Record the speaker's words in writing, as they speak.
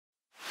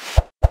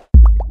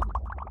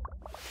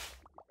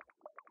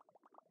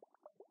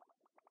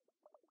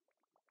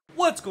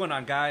What's going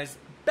on, guys?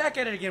 Back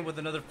at it again with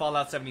another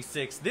Fallout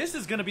 76. This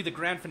is going to be the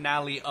grand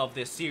finale of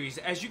this series.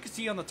 As you can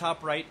see on the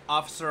top right,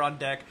 Officer on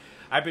Deck.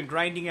 I've been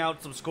grinding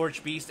out some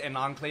Scorched Beast and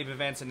Enclave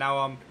events, and now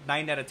I'm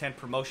 9 out of 10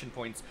 promotion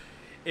points.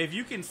 If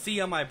you can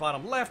see on my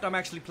bottom left, I'm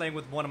actually playing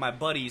with one of my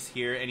buddies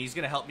here, and he's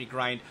going to help me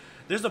grind.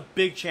 There's a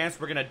big chance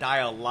we're going to die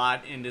a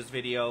lot in this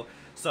video,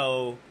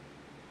 so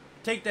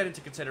take that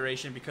into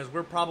consideration because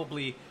we're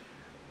probably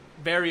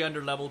very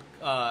underleveled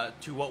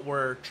to what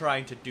we're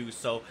trying to do.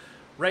 So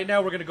right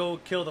now we're going to go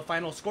kill the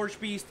final Scorched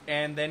Beast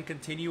and then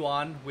continue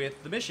on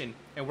with the mission.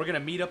 And we're going to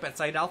meet up at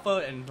Site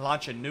Alpha and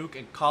launch a nuke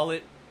and call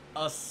it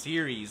a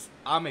series.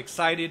 I'm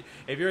excited.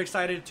 If you're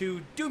excited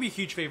too, do me a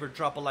huge favor,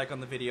 drop a like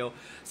on the video.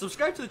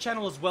 Subscribe to the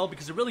channel as well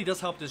because it really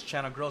does help this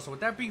channel grow. So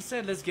with that being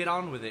said, let's get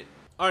on with it.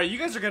 Alright, you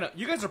guys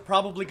are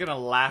probably gonna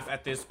laugh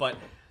at this, but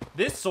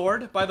this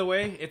sword, by the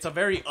way, it's a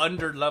very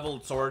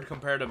under-leveled sword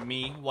compared to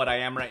me, what I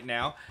am right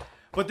now.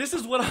 But this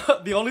is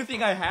what the only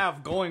thing I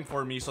have going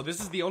for me, so this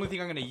is the only thing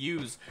I'm going to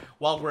use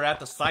while we're at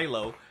the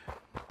silo.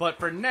 But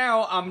for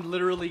now, I'm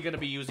literally going to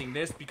be using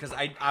this because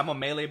I'm a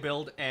melee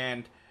build,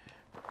 and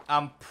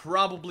I'm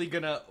probably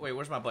going to... Wait,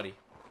 where's my buddy?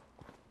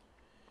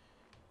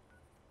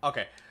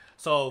 Okay,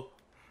 so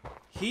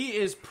he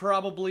is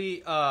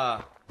probably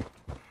going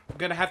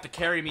to have to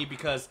carry me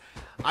because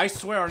I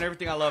swear on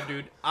everything I love,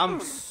 dude,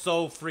 I'm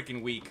so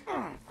freaking weak.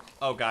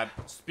 Oh, God.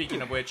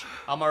 Speaking of which,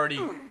 I'm already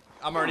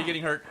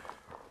getting hurt.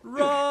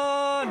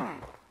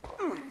 Run!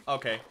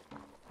 Okay.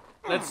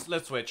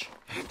 Let's switch.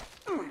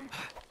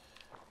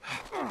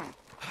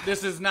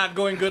 This is not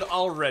going good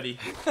already.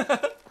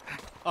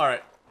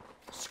 Alright.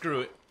 Screw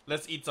it.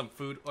 Let's eat some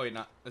food. Oh wait,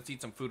 not. Let's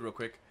eat some food real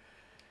quick.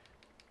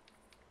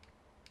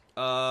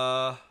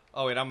 Oh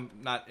wait, I'm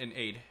not in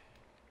aid.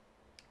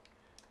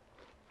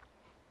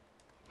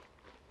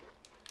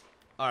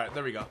 Alright,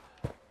 there we go.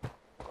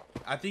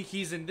 I think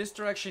he's in this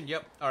direction.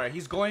 Yep. Alright,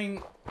 he's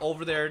going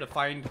over there to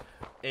find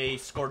a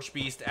Scorched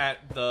Beast at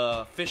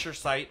the Fisher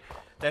site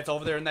that's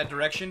over there in that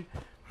direction.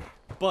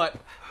 But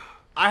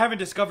I haven't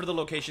discovered the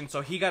location, so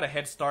he got a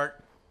head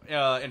start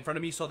in front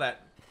of me so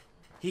that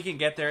he can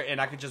get there and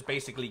I can just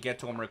basically get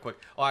to him real quick.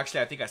 Oh, actually,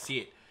 I think I see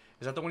it.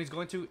 Is that the one he's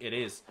going to? It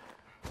is.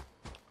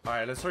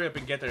 Alright, let's hurry up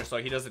and get there so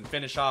he doesn't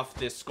finish off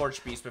this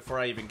Scorched Beast before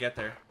I even get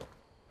there.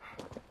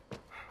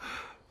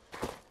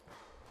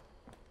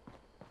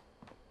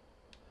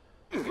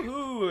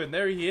 Ooh, and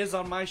there he is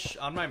on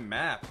my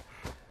map.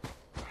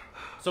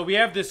 So we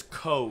have this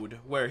code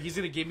where he's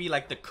going to give me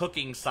like the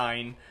cooking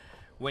sign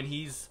when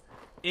he's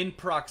in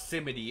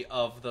proximity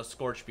of the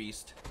Scorched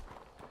Beast.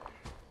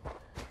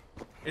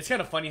 It's kind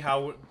of funny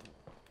how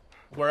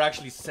we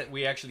actually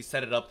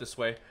set it up this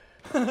way.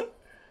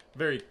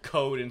 Very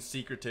code and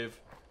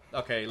secretive.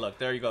 Okay, look,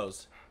 there he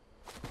goes.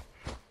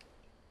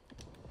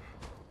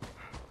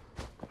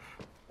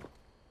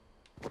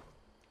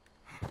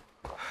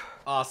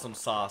 Awesome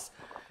sauce.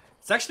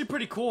 It's actually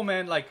pretty cool,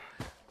 man. Like,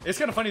 it's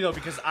kind of funny, though,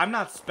 because I'm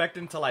not spec'd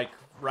into, like,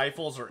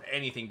 rifles or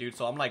anything, dude.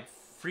 So I'm, like,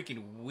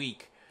 freaking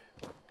weak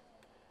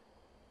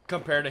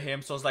compared to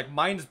him. So it's like,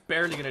 mine's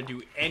barely going to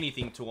do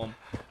anything to him.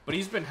 But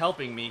he's been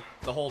helping me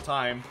the whole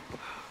time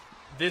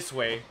this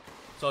way.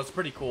 So it's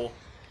pretty cool.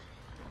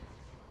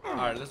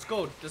 Alright, let's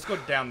go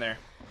down there.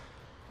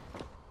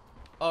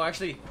 Oh,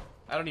 actually,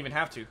 I don't even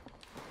have to.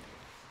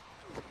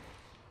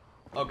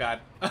 Oh, God.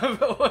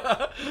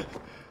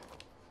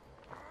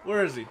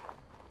 Where is he?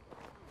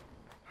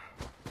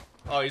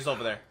 Oh, he's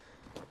over there.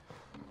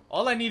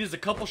 All I need is a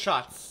couple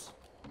shots.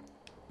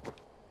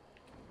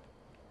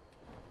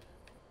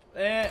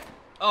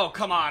 Oh,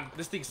 come on.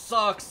 This thing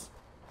sucks.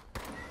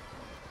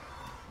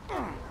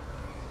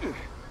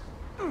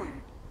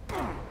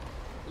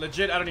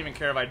 Legit, I don't even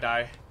care if I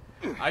die.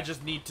 I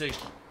just need to...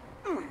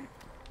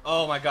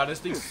 Oh my God, this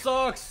thing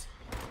sucks.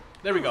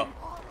 There we go.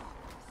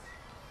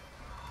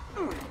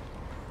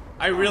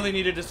 I really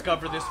need to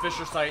discover this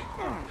Fisher site.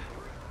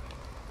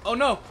 Oh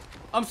no,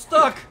 I'm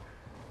stuck.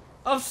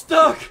 I'm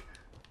stuck.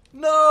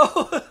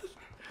 No.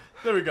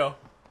 There we go.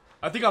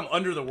 I think I'm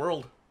under the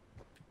world.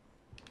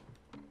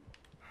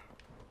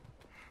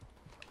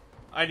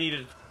 I need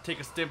to take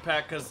a stim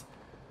pack because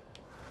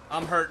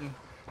I'm hurting.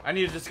 I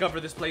need to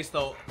discover this place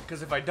though,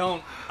 because if I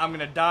don't, I'm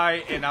gonna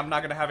die and I'm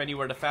not gonna have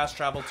anywhere to fast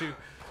travel to.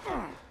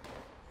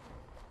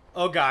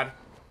 Oh God.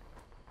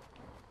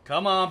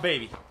 Come on,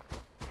 baby.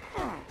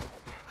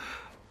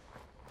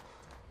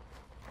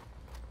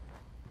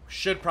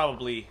 Should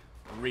probably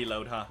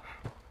reload, huh?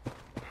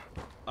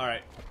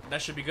 Alright,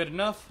 that should be good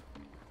enough.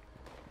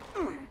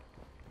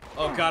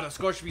 Oh God, the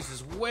Scorched Beast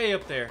is way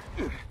up there.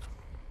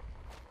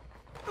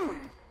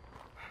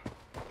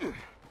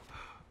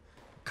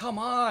 Come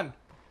on!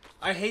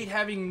 I hate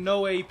having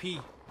no AP.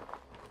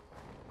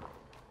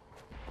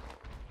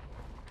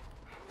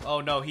 Oh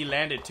no, he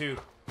landed too.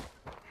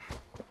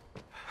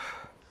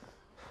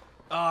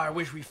 Oh, I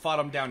wish we fought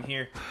him down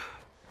here.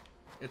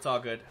 It's all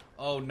good.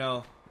 Oh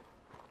no.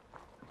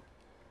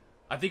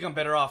 I think I'm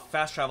better off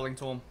fast traveling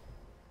to him.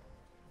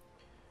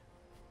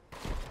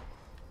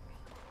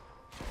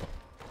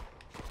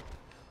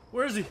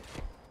 Where is he?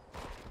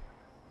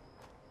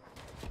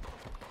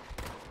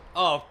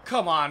 Oh,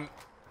 come on.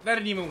 That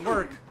didn't even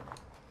work.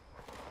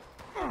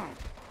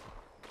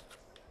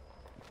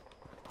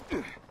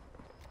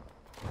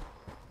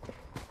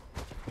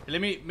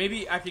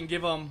 Maybe I can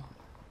give him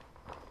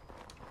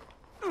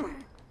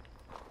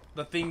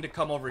the thing to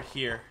come over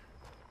here.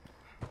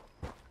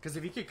 Because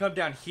if he could come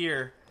down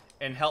here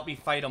and help me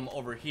fight him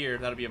over here,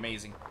 that'll be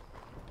amazing.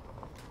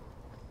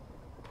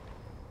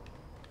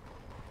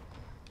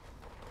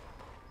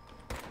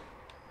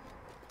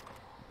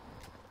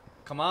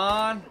 Come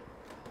on.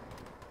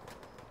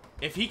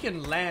 If he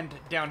can land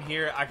down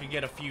here, I could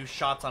get a few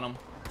shots on him.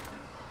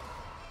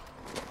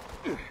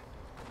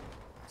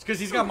 It's because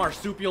he's got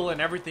marsupial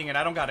and everything, and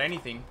I don't got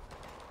anything.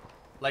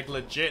 Like,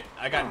 legit,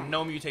 I got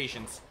no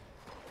mutations.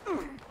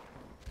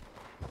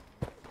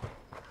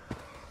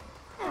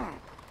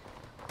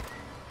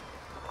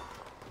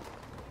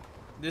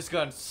 This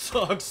gun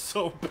sucks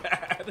so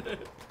bad.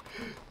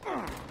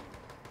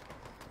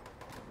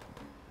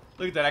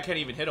 Look at that, I can't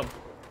even hit him.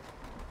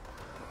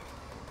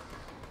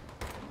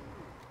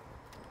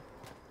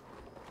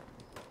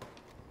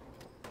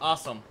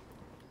 Awesome.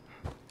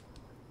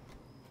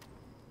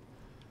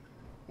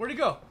 Where'd he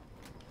go?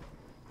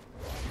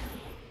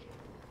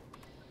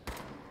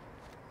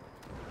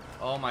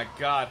 Oh my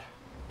god.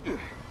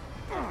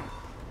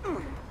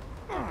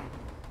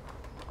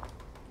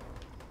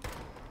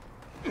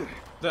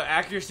 The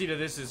accuracy to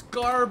this is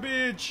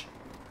garbage.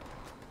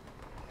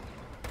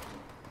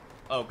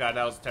 Oh god,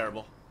 that was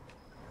terrible.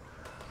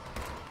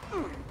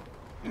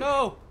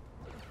 No!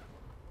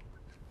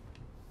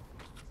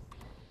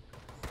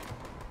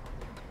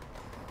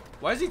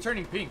 Why is he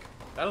turning pink?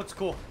 That looks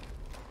cool.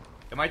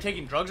 Am I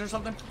taking drugs or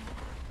something?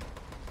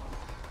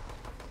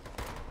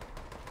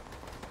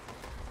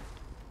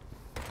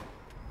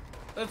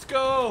 Let's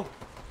go!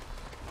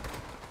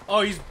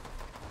 Oh,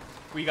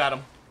 we got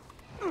him.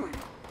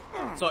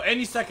 So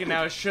any second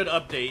now it should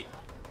update.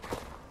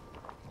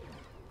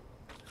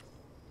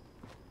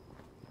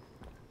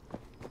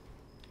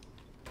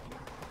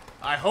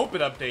 I hope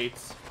it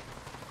updates.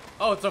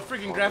 Oh, it's a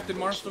freaking grafted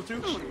monster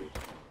too?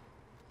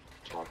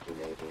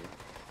 Calculating.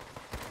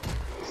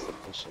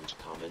 Sufficient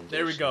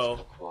there we go.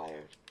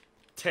 Acquired.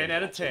 10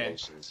 out of 10.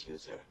 Congratulations,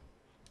 user.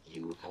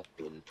 You have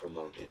been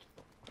promoted.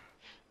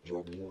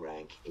 Your new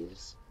rank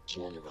is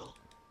General.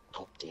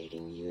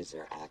 Updating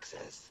user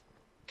access.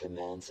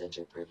 Command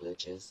center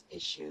privileges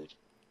issued.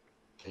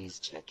 Please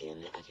check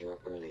in at your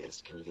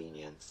earliest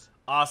convenience.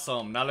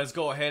 Awesome. Now let's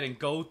go ahead and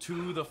go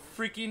to the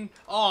freaking...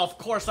 Oh, of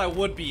course I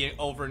would be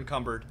over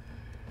encumbered.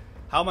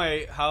 How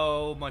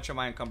much am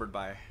I encumbered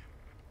by?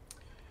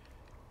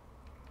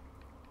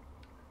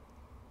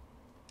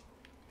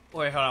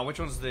 Wait, hold on. Which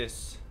one's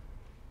this?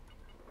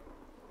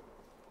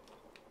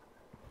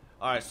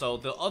 Alright, so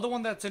the other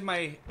one that's in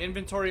my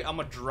inventory, I'm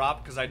gonna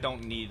drop because I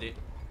don't need it.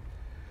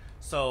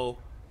 So,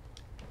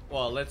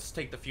 well, let's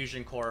take the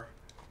fusion core.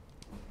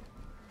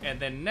 And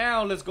then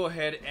now, let's go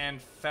ahead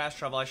and fast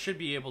travel. I should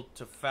be able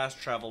to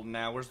fast travel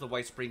now. Where's the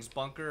White Springs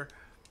bunker?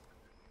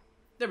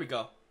 There we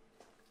go.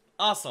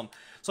 Awesome.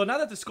 So now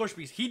that the Scorch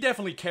Beast, he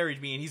definitely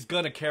carried me, and he's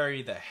gonna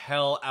carry the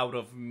hell out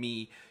of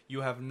me.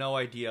 You have no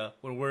idea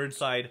when we're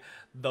inside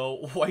the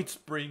White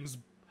Springs,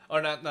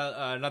 or not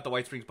the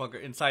White Springs bunker,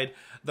 inside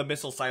the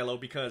missile silo.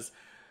 Because,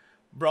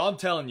 bro, I'm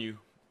telling you,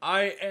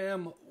 I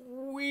am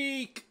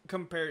weak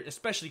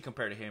especially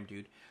compared to him,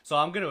 dude.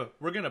 So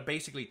we're gonna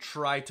basically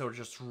try to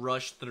just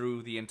rush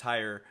through the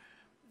entire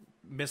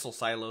missile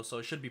silo. So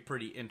it should be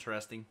pretty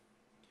interesting.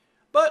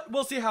 But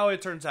we'll see how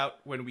it turns out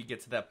when we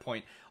get to that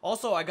point.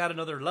 Also, I got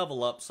another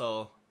level up,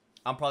 so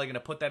I'm probably gonna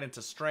put that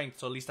into strength,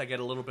 so at least I get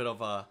a little bit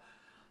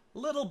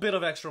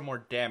of extra more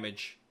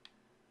damage.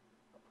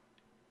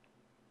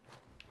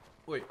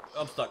 Wait,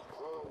 I'm stuck.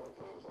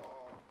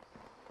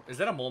 Is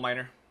that a mole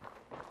miner?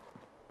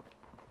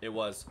 It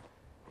was.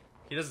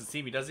 He doesn't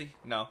see me, does he?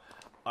 No.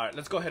 Alright,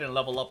 let's go ahead and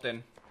level up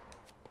then.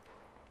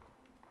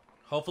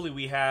 Hopefully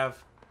we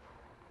have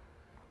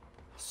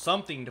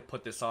something to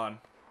put this on.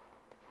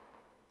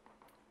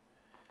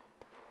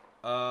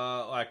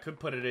 I could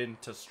put it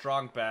into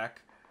strong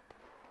back.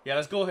 Yeah,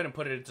 let's go ahead and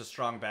put it into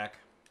strong back.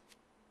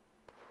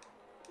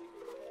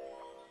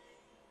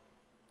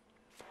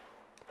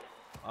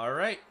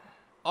 Alright.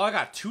 Oh, I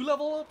got 2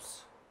 level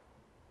ups?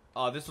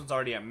 Oh, this one's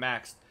already at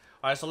max.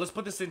 Alright, so let's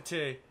put this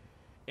into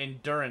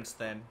endurance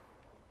then.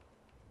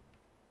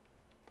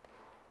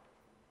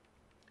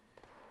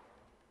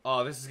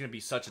 Oh, this is going to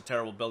be such a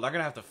terrible build. I'm going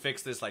to have to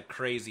fix this like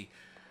crazy.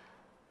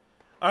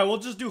 Alright, we'll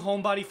just do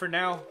homebody for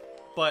now.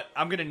 But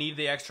I'm going to need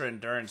the extra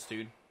endurance,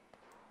 dude.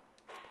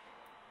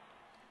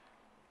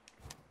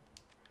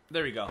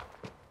 There we go.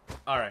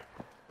 Alright.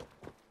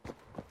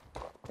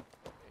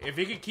 If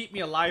he could keep me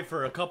alive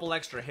for a couple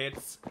extra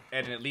hits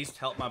and at least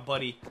help my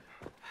buddy,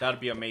 that would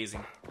be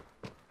amazing.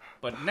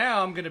 But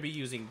now I'm going to be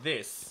using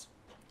this.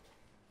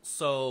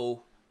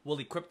 So we'll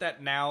equip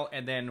that now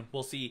and then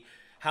we'll see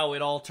how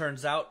it all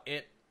turns out.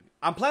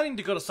 I'm planning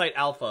to go to Site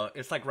Alpha.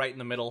 It's like right in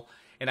the middle.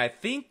 And I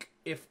think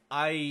if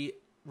I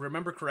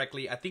remember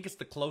correctly, I think it's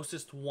the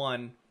closest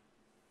one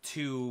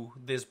to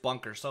this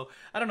bunker. So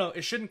I don't know.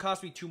 It shouldn't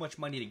cost me too much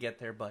money to get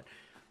there, but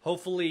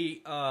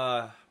hopefully,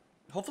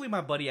 hopefully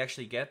my buddy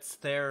actually gets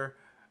there.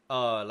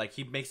 Like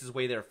he makes his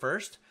way there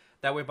first.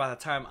 That way, by the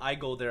time I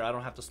go there, I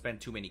don't have to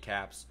spend too many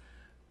caps.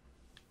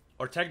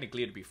 Or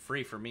technically, it'd be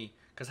free for me.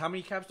 Cause how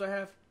many caps do I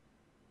have?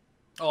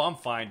 Oh, I'm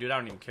fine, dude. I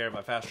don't even care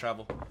about fast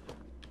travel.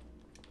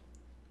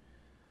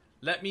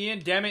 Let me in,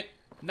 damn it!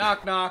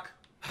 Knock, knock.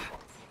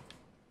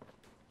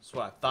 That's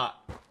what I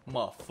thought,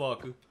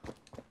 motherfucker.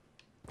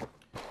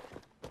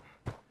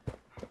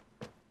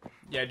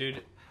 Yeah,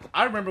 dude.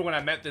 I remember when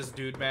I met this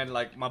dude, man.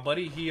 Like, my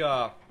buddy, we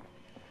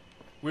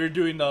were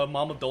doing the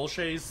Mama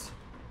Dolce's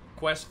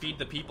quest, feed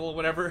the people,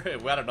 whatever.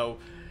 I don't know.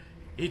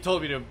 He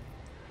told me to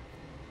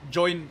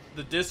join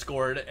the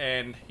Discord,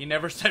 and he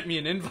never sent me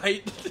an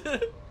invite.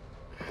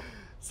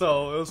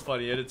 So, it was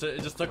funny. It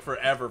just took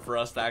forever for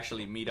us to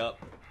actually meet up.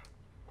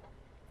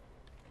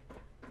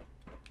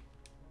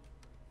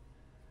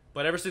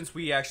 But ever since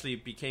we actually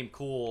became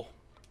cool,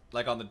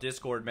 like on the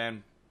Discord,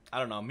 man, I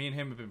don't know, me and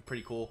him have been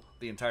pretty cool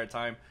the entire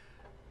time.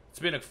 It's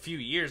been a few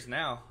years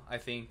now, I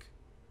think.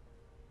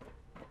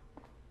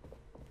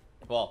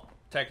 Well,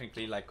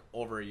 technically like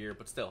over a year,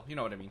 but still, you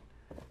know what I mean.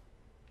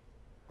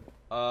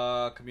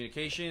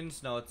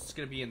 Communications, no, it's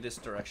gonna be in this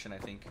direction, I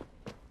think.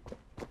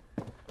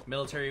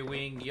 Military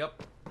wing,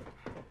 yep.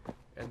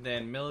 And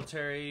then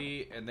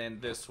military, and then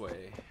this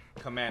way.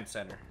 Command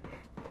center.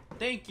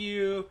 Thank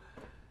you!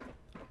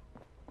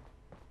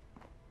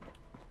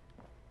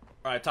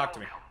 Alright, talk to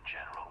me. Welcome,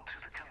 General, to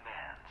the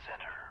command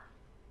center.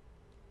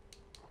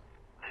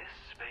 This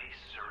space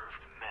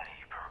served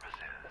many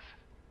purposes.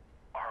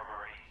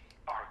 Armory,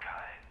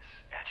 archives,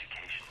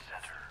 education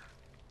center.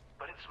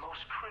 But its most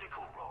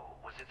critical role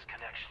was its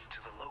connection to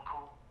the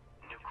local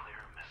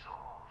nuclear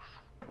missiles.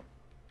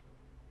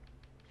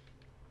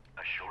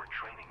 A short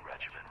training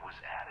regimen was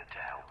added to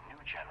help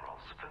new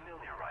generals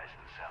familiarize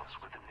themselves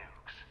with the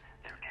nukes,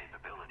 their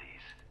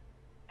capabilities,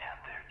 and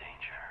their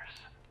dangers.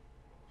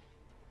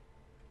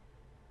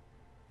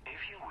 If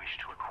you wish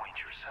to acquaint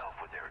yourself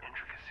with their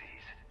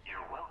intricacies,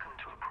 you're welcome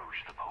to approach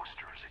the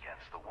posters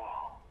against the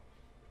wall.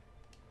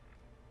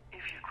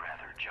 If you'd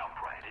rather jump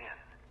right in,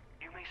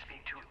 you may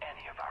speak to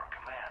any of our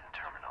command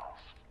terminals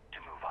to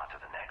move on to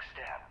the next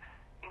step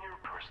in your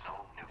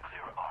personal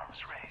nuclear arms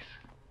race.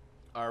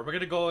 Alright, we're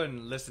gonna go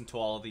and listen to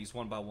all of these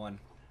one by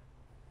one.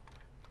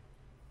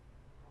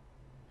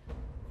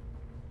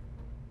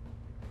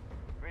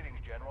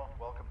 Greetings, General.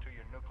 Welcome to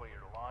your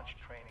nuclear launch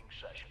training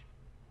session.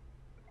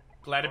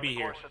 Glad to be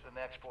here. Over the course of the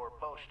next 4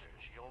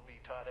 posters, you'll be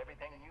taught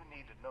everything you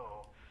need to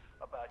know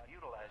about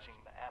utilizing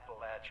the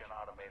Appalachian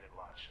Automated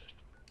Launch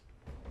System.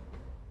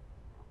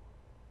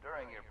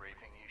 During your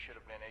briefing, you should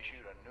have been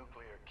issued a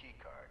nuclear key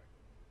card.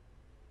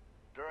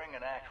 During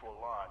an actual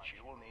launch,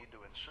 you will need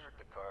to insert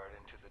the card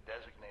into the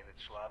designated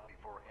slot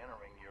before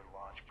entering your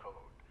launch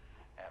code,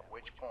 at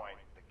which point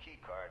the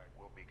key card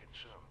will be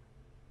consumed.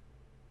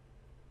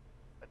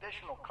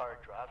 Additional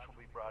card drops will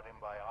be brought in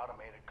by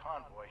automated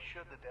convoy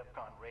should the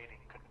DEFCON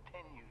rating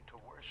continue to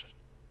worsen.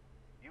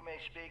 You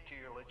may speak to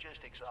your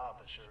logistics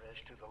officer as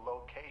to the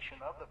location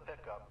of the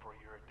pickup for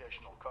your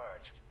additional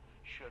cards,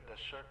 should the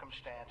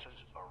circumstances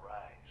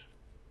arise.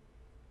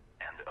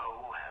 And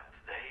oh, have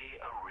they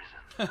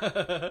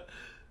arisen.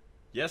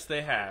 Yes,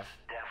 they have.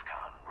 This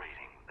DEFCON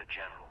rating the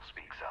General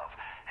speaks of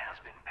has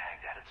been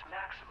pegged at its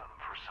maximum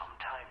for some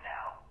time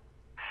now,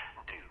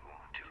 due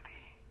to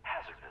the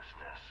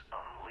hazardousness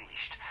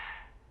unleashed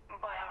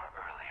by our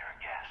earlier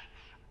guests.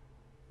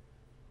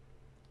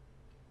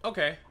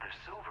 Okay. The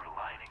silver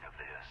lining of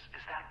this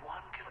is that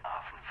one can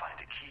often find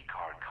a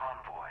keycard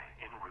convoy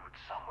en route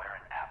somewhere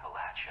in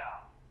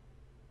Appalachia.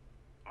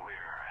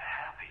 We're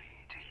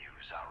happy to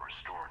use our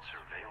restored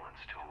surveillance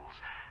tools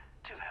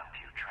to help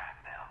you track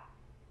them.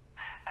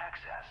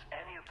 Access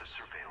any of the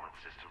surveillance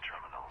system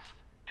terminals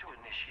to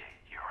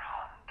initiate your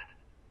hunt.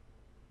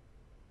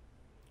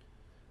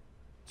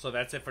 So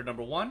that's it for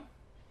number 1?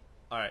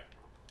 Alright.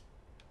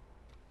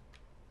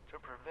 To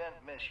prevent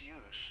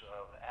misuse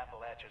of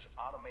Appalachia's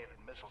automated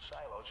missile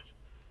silos,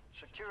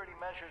 security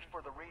measures for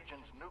the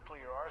region's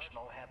nuclear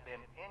arsenal have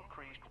been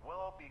increased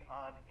well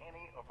beyond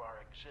any of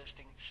our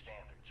existing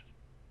standards.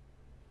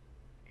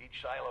 Each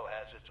silo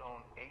has its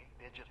own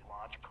 8-digit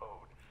launch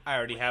code. I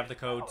already have the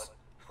codes.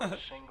 For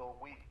a single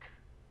week.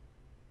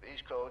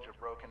 These codes are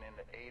broken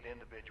into 8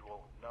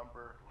 individual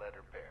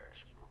number-letter pairs,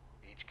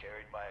 each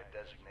carried by a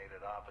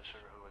designated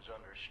officer who is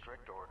under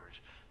strict orders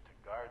to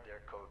guard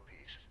their code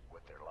piece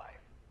with their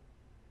life.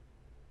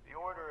 The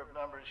order of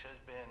numbers has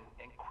been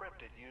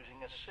encrypted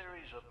using a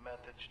series of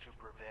methods to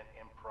prevent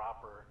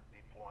improper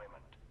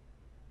deployment.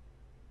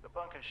 The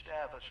bunker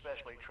staff of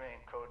specially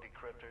trained code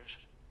decryptors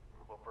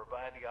will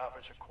provide the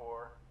officer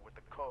corps with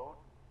the code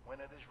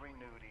when it is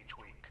renewed each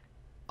week.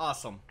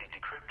 Awesome. The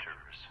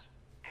decryptors,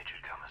 it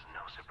should come as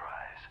no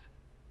surprise,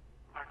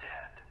 are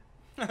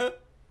dead.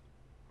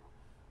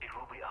 It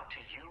will be up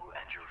to you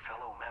and your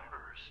fellow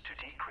members to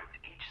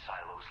decrypt each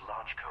silo's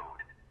launch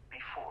code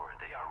before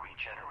they are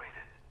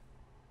regenerated.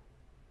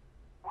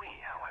 We,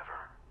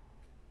 however,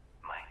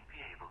 might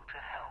be able to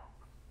help.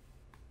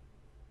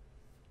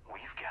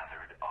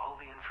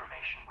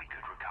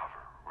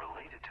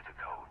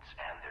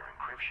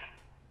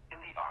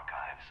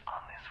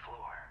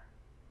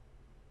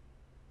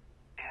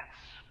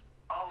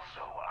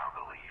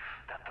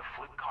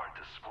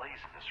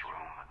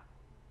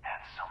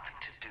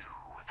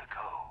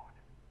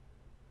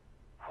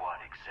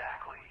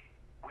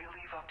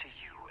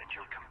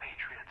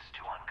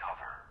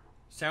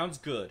 Sounds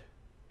good.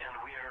 And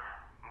we're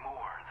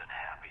more than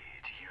happy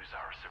to use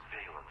our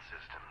surveillance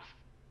systems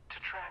to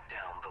track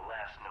down the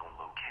last known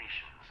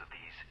locations of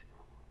these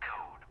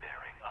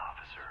code-bearing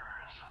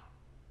officers.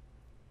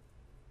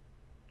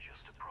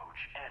 Just approach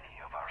any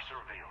of our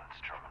surveillance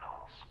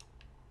terminals.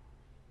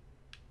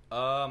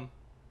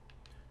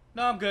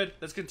 No, I'm good.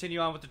 Let's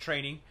continue on with the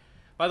training.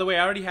 By the way,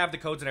 I already have the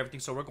codes and everything,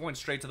 so we're going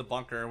straight to the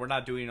bunker, and we're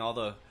not doing all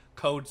the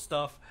code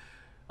stuff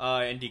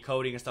and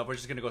decoding and stuff. We're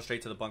just going to go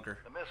straight to the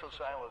bunker. The missile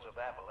silos of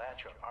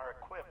Appalachia are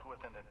equipped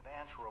with an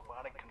advanced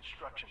robotic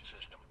construction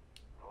system,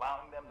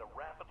 allowing them to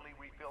rapidly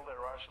refill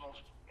their arsenals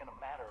in a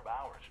matter of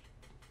hours.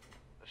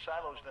 The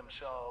silos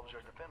themselves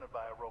are defended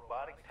by a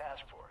robotic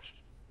task force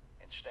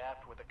and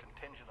staffed with a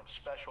contingent of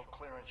special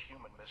clearance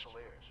human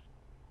missileers.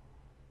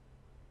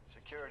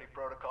 Security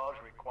protocols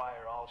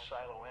require all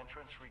silo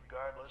entrants,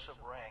 regardless of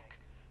rank,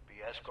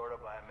 be escorted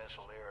by a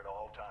missileer at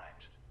all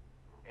times.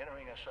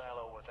 Entering a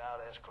silo without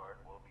escort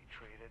will be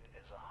treated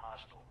as a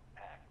hostile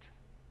act.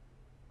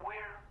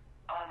 We're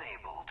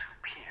unable to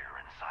peer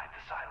inside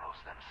the silos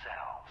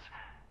themselves,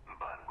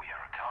 but we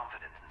are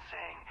confident in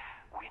saying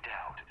we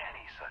doubt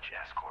any such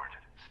escort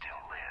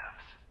still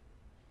lives.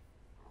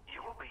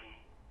 You will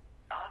be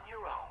on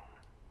your own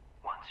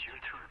once you're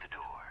through the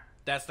door.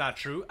 That's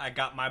not true. I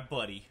got my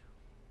buddy.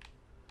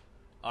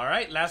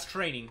 Alright, last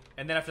training.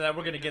 And then after that,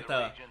 we're going to get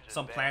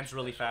some plans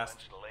really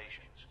fast.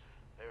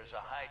 There's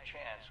a high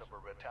chance of a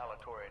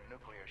retaliatory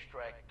nuclear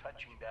strike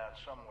touching down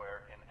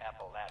somewhere in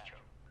Appalachia.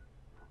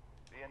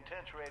 The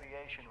intense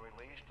radiation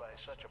released by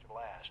such a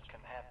blast can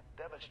have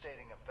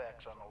devastating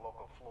effects on the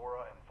local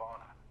flora and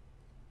fauna,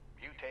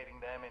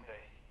 mutating them into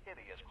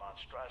hideous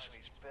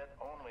monstrosities fit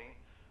only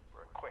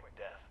for a quick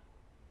death.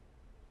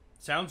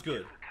 Sounds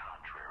good. To the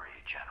contrary,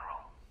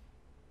 General.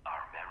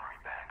 Our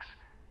memory banks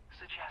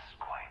suggest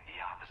quite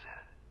the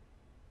opposite.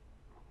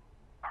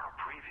 Our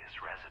previous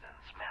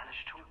residents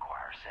managed to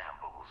acquire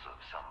samples of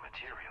some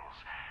materials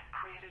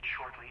created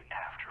shortly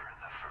after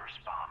the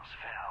first bombs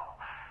fell,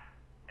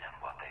 and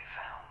what they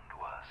found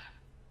was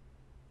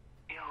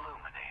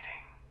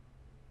illuminating,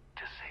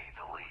 to say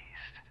the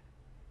least.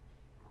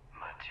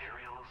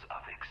 Materials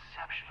of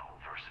exceptional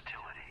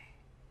versatility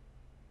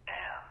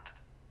and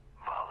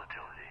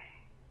volatility.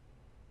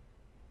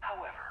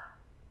 However,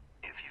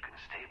 if you can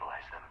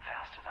stabilize them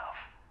fast enough,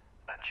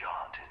 a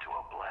jaunt into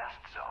a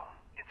blast zone,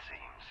 it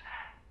seems,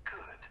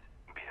 could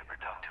be a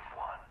productive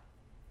one.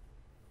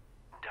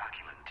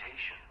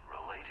 Documentation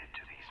related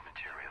to these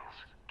materials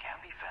can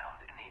be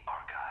found in the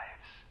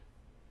archives.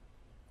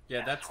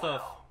 Yeah, that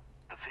stuff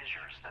the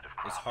fissures that have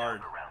is cropped hard.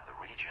 up around the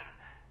region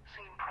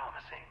seem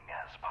promising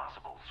as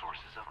possible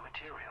sources of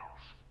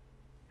materials,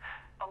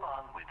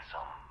 along with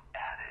some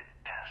added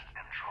pest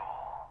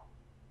control.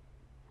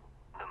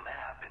 The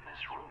map in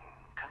this room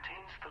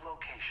contains the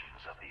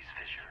locations of these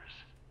fissures,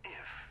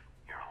 if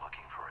you're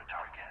looking for a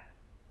target.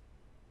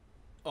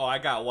 Oh, I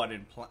got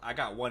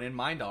one in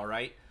mind, all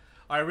right.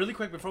 All right, really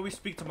quick before we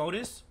speak to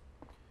Modus,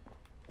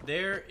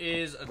 there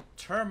is a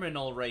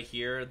terminal right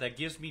here that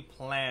gives me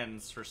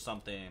plans for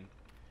something.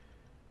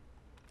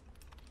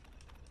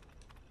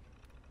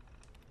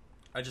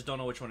 I just don't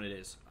know which one it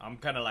is. I'm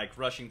kind of like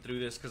rushing through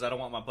this because I don't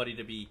want my buddy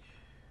to be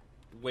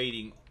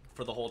waiting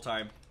for the whole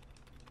time.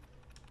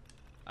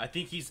 I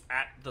think he's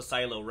at the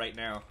silo right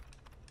now.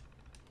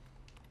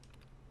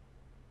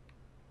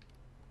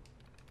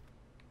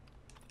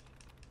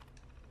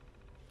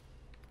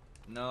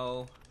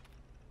 No.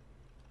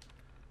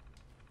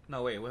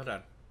 No, wait, hold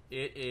on.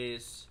 It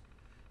is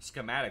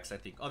schematics, I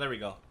think. Oh, there we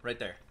go. Right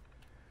there.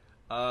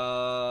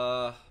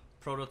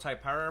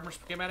 Prototype power armor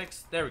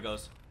schematics. There it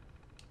goes.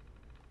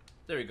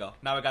 There we go.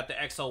 Now I got the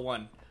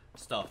XL1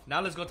 stuff.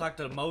 Now let's go talk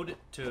to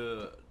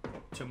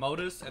to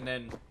Modus and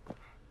then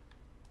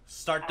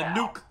start the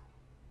nuke.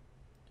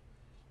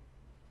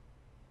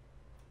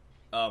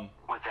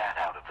 With that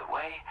out of the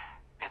way,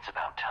 it's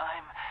about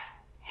time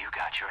you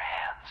got your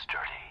hands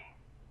dirty.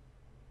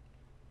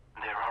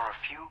 There are a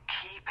few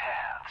key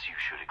paths you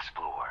should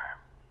explore.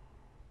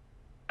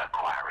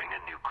 Acquiring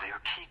a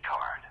nuclear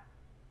keycard,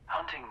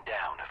 hunting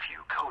down a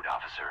few code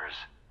officers,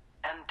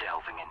 and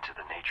delving into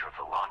the nature of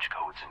the launch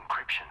code's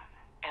encryption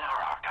in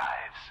our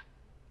archives.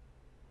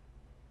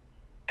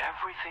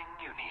 Everything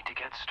you need to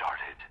get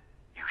started,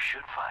 you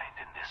should find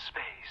in this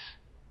space.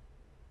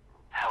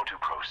 How to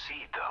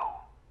proceed,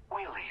 though,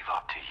 we leave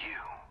up to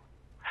you.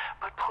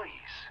 But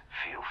please,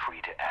 feel free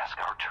to ask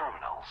our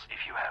terminals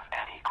if you have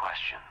any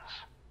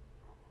questions.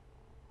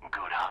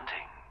 Good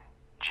hunting,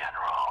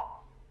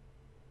 General.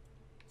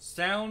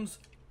 Sounds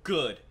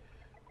good.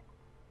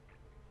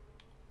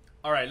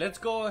 Alright, let's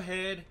go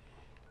ahead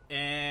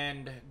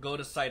and go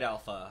to Site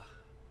Alpha.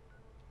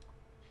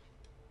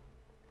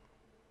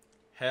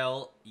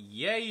 Hell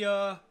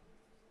yeah!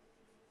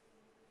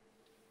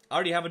 I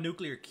already have a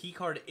nuclear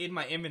keycard in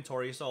my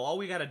inventory, so all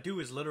we gotta do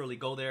is literally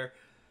go there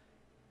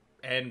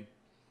and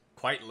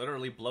quite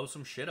literally blow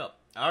some shit up.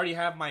 I already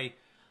have my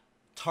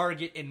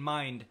target in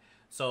mind,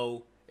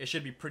 so it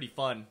should be pretty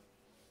fun.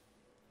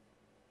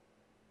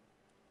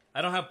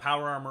 I don't have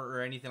power armor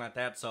or anything like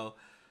that, so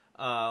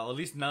At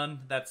least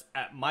none that's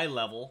at my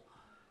level.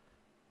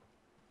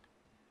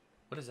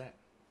 What is that?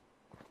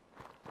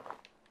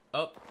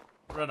 Oh,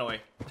 run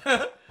away.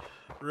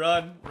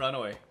 Run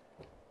away.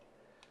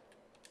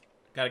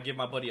 Gotta give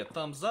my buddy a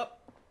thumbs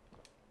up.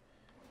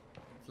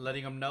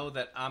 Letting him know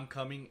that I'm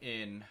coming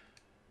in.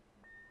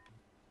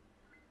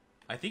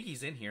 I think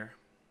he's in here.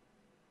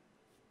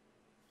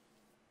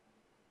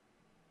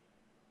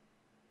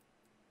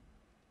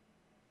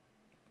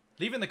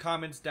 Leave in the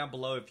comments down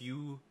below if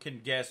you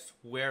can guess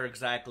where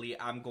exactly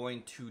I'm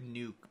going to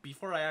nuke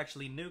before I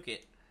actually nuke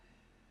it.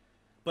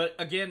 But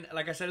again,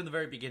 like I said in the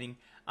very beginning,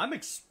 I'm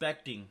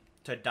expecting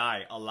to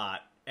die a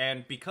lot.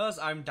 And because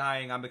I'm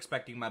dying, I'm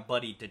expecting my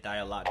buddy to die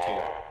a lot too.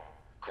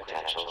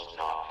 Credentials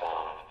not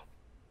found.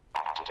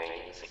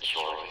 Activating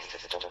security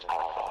system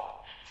alpha.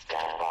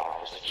 Stand by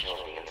for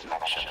security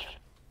inspection.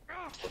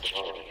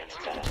 Security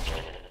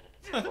inspection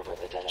in the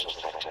residential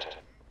sector.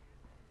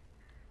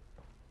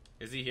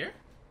 Is he here?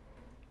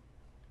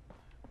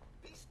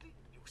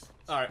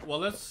 Alright, well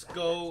let's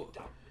go.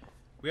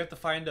 We have to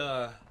find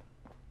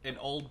an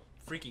old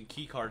freaking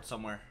key card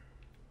somewhere.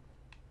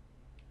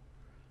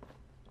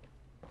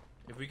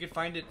 If we could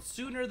find it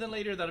sooner than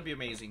later, that'd be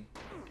amazing.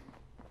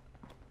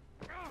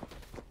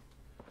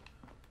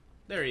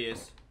 There he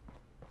is.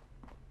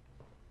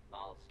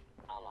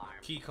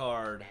 Key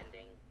card.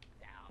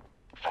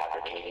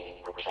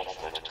 Fabricating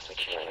replacement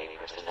security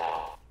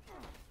personnel.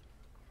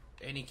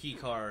 Any key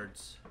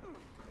cards?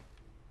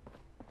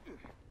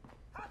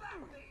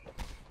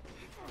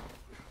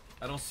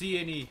 I don't see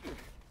any.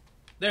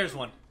 There's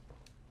one.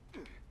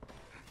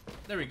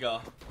 There we go.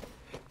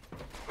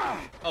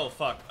 Oh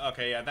fuck.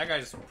 Okay, yeah, that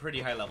guy's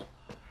pretty high level.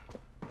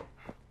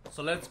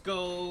 So let's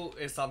go.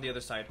 It's on the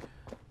other side.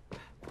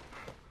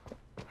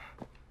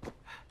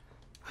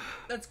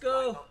 Let's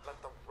go.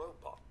 Let the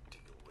robot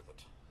deal with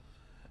it.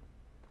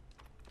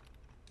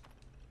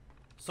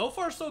 So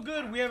far, so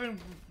good. We haven't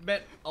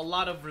met a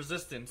lot of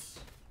resistance.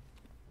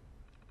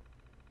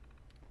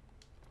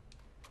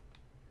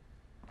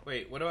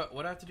 Wait, what do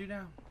I have to do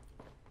now?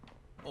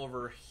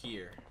 Over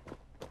here.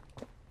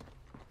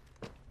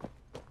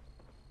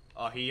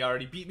 Oh, he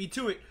already beat me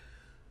to it.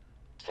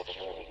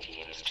 Security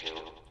teams to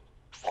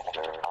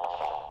sector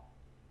alpha.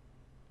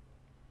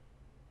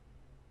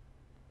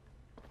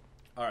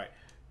 Alright.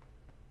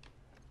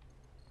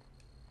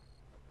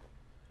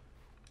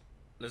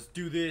 Let's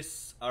do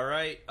this.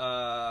 Alright.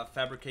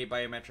 Fabricate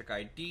biometric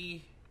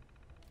ID.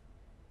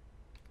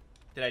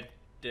 Did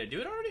I do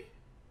it already?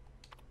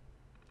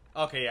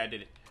 Okay, yeah, I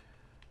did it.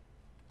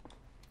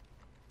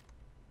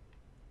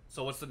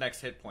 So what's the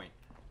next hit point?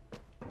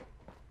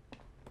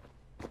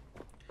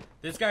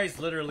 This guy's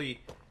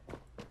literally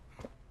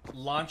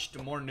launched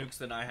more nukes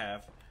than I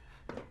have.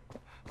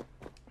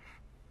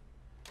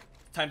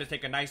 Time to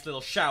take a nice little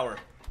shower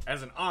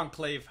as an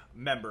Enclave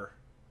member.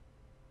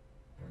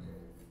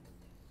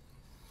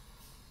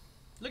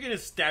 Look at it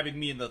stabbing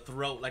me in the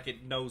throat like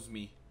it knows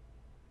me.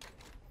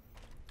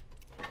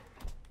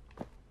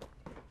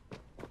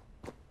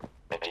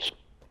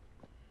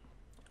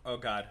 Oh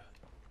god.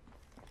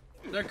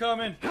 They're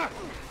coming!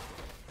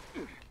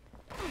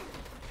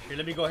 Here,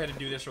 let me go ahead and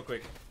do this real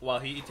quick while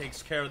he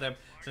takes care of them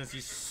since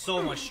he's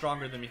so much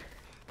stronger than me.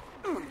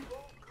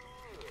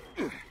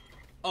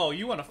 Oh,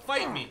 you want to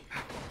fight me?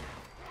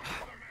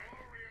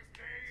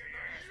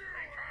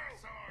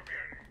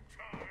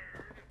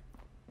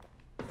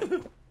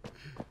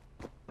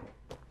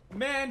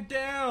 Man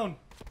down!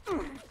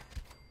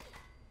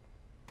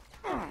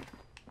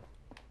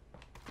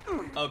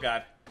 Oh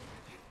god.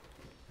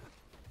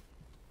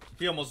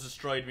 He almost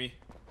destroyed me.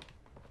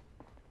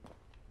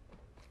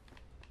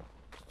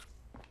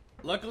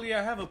 Luckily,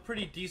 I have a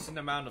pretty decent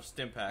amount of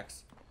stim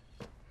packs.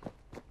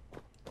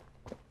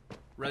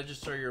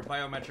 Register your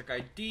biometric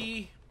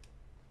ID.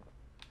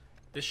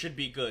 This should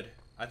be good.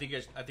 I think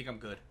I'm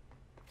good.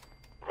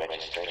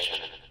 Registration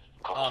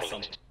complete.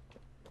 Awesome.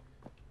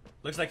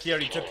 Looks like he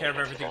already took care of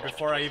everything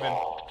before I even.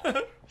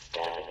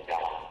 Standing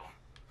down.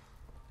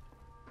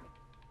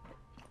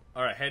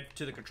 All right, head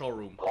to the control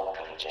room.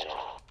 Welcome,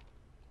 General.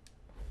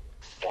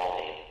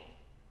 Scanning.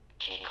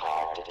 Key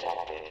card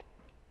detected.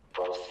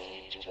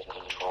 Proceed to the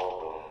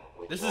control room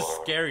with This is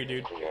your scary,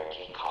 dude. nuclear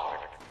key card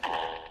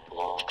and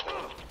launch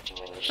code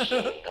to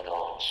initiate the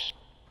launch.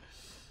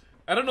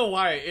 I don't know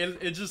why.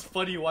 It's just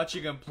funny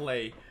watching him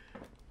play.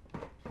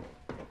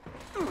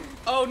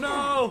 Oh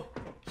no!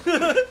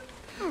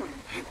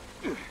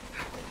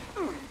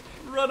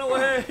 Run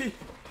away!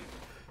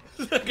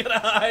 I gotta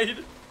hide.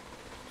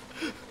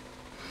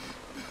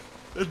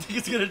 I think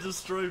it's gonna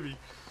destroy me.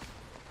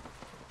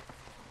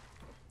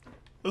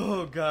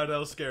 Oh god, that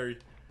was scary.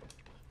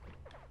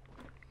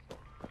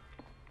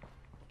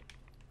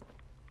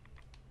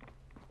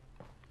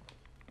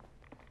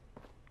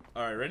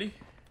 Alright, ready?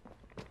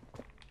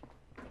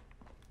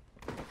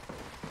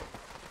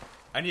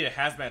 I need a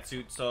hazmat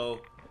suit, so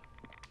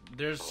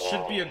there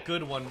should be a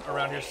good one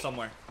around here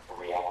somewhere.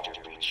 Reactor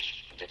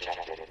breach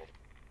detected.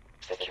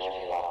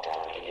 Security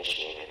lockdown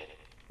initiated.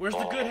 Where's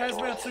the good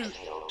hazmat suit?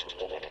 Sealed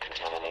to limit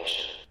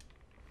contamination.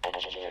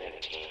 Engineering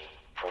team,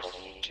 proceed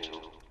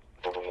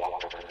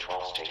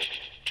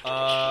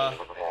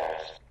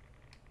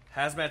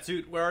Hazmat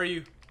suit, where are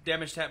you?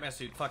 Damaged hazmat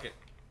suit, fuck it.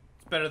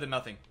 It's better than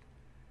nothing.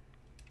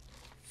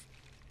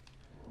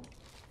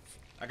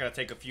 I gotta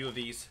take a few of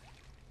these.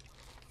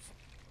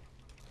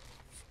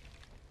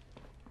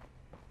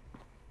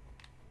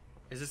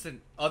 Is this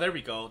an... Oh, there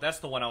we go. That's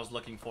the one I was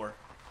looking for.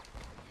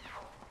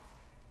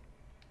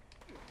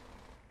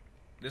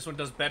 This one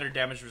does better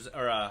damage,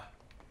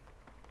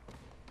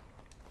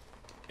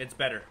 it's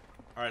better.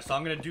 Alright, so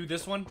I'm gonna do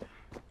this one.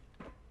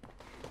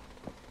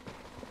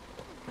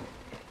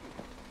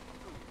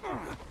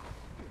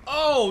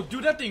 Oh,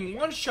 dude, that thing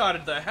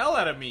one-shotted the hell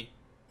out of me.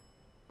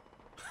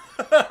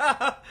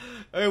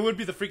 It would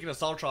be the freaking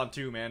Assaultron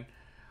too, man.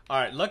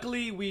 Alright,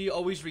 luckily we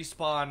always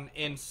respawn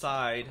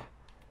inside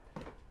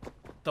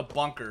the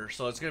bunker,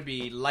 so it's gonna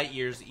be light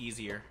years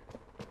easier.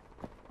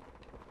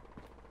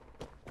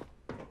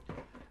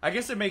 I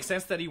guess it makes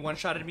sense that he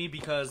one-shotted me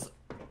because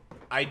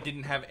I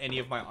didn't have any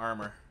of my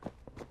armor.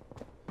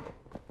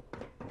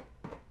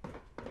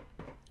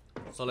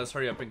 So let's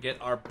hurry up and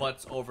get our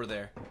butts over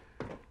there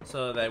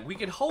so that we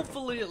can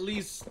hopefully at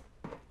least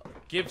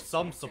give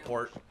some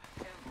support.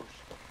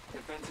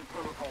 Defensive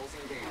protocols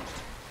engaged.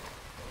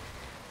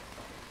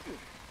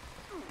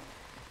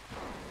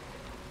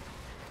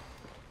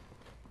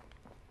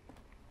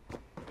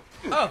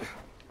 Oh!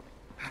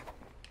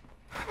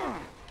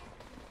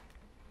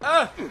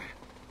 Ah!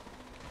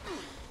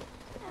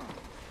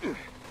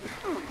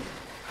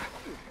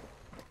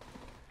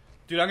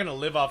 Dude, I'm gonna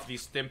live off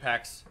these stim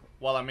packs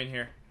while I'm in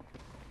here.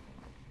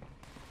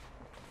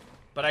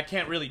 But I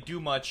can't really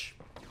do much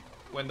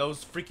when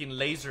those freaking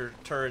laser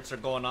turrets are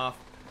going off.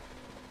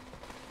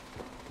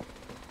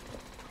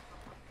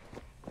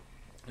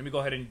 Let me go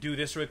ahead and do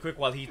this real quick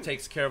while he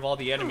takes care of all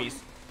the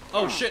enemies.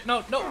 Oh shit,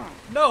 no, no,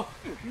 no,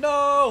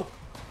 no!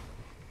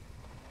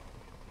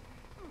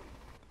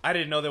 I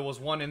didn't know there was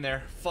one in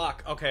there.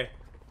 Fuck, okay.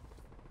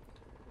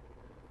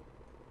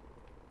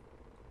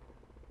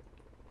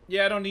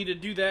 Yeah, I don't need to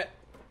do that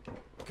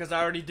because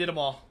I already did them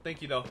all.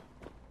 Thank you, though.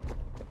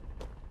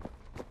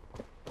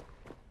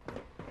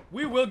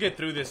 We will get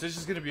through this. It's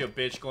just gonna be a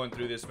bitch going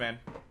through this, man.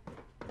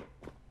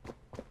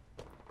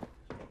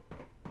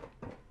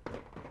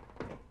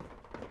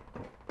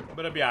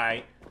 But it'll be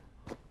alright.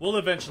 We'll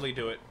eventually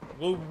do it.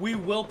 We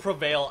will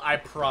prevail, I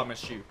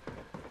promise you.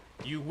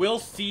 You will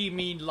see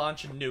me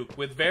launch a nuke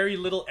with very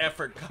little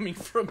effort coming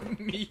from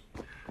me.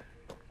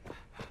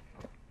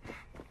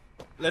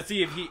 Let's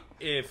see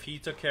if he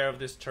took care of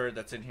this turret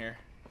that's in here.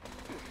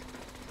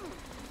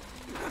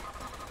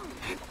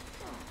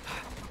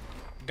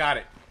 Got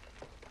it.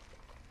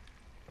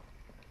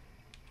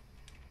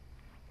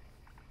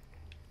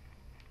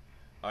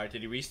 Alright,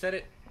 did he reset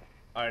it?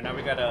 Alright, now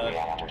we gotta...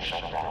 Reactor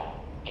shutdown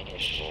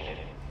initiated.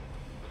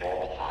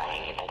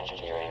 Verifying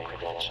engineering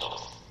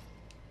credentials.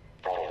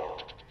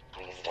 Failed.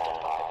 Please stand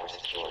by for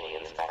security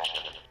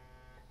inspection.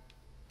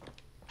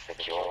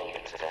 Security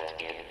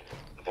incident in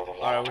the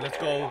reactor. Alright, well, let's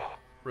go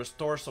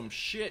restore some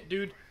shit,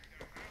 dude.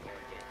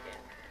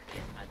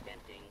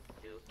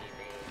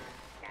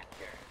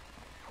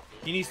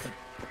 He needs to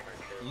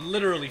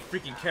literally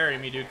freaking carry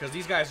me, dude, because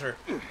these guys are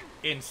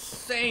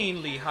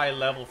insanely high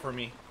level for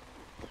me.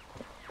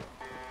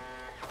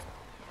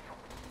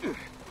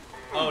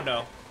 Oh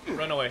no,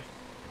 run away.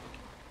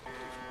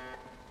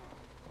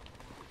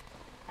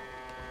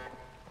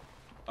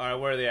 Alright,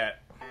 where are they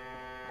at?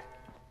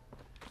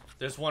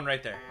 There's one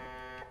right there.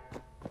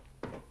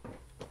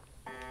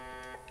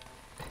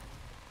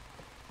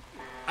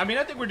 I mean,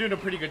 I think we're doing a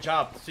pretty good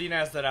job, seeing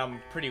as that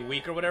I'm pretty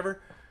weak or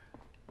whatever.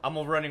 I'm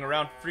running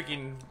around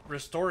freaking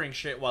restoring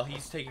shit while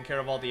he's taking care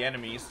of all the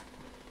enemies.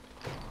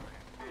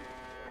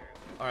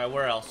 Alright,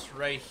 where else?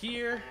 Right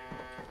here.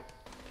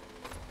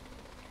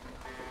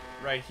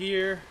 Right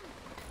here.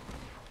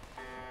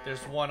 There's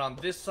one on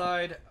this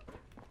side.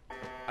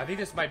 I think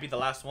this might be the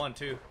last one,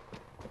 too.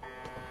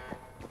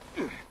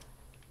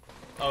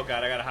 Oh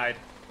god, I gotta hide.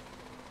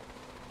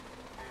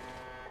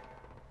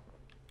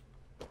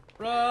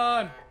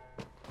 Run!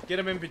 Get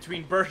him in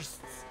between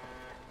bursts.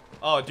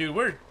 Oh, dude,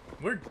 we're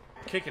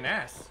kicking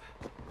ass.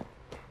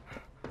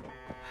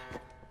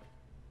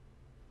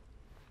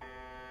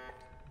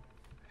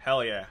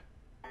 Hell yeah.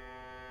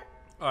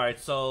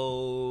 Alright,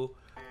 so...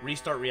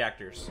 Restart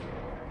reactors.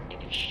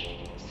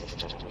 Initiating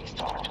system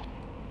restart.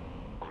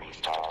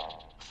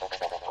 Restart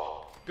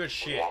successful. Good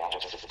shit.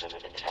 Reactor system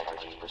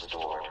integrity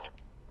restored.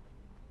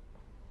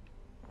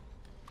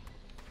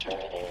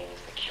 Terminating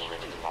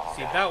security lock.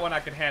 See, that one I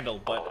can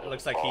handle, but it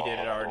looks like he did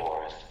it already.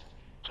 Doors.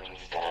 Please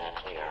stand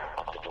clear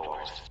of the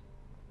doors.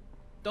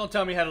 Don't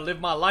tell me how to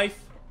live my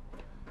life.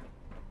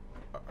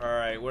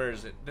 Alright, where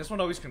is it? This one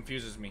always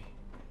confuses me.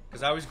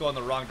 Because I always go in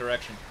the wrong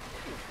direction.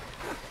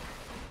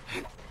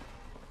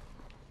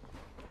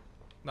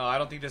 No, I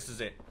don't think this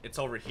is it. It's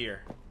over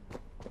here.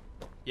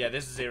 Yeah,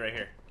 this is it right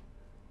here.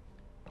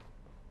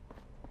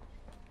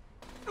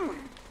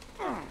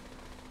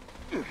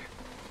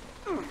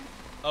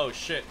 Oh,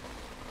 shit.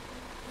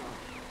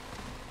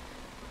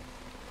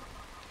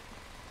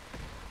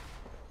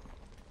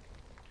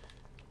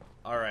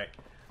 Alright.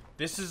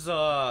 This is,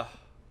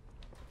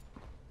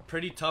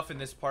 pretty tough in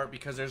this part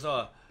because there's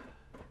a...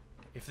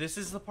 If this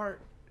is the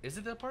part... Is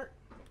it the part?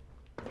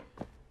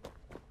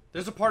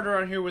 There's a part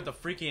around here with a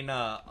freaking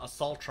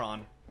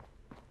Assaultron.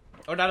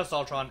 Oh, not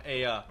Assaultron.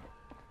 A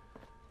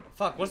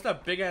fuck, what's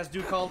that big ass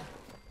dude called?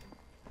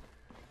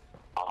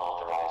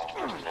 Unauthorized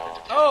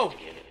personnel Oh!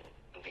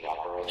 the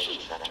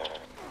operations center.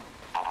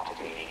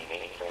 Activating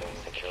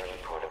mainframe security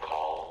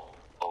protocol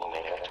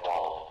Omega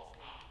 12.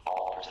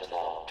 All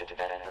personnel to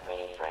defend the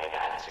mainframe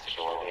and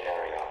secure the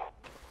area.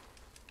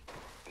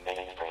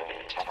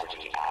 Mainframe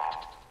Integrity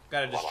Act.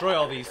 Gotta destroy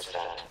all these. 100%.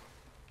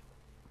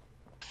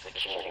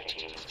 Security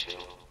teams to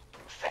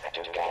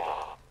Sector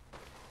Gamma.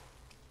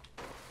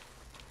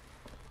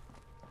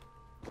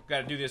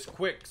 Gotta do this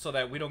quick so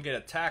that we don't get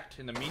attacked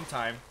in the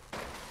meantime.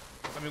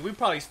 I mean, we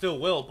probably still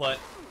will, but...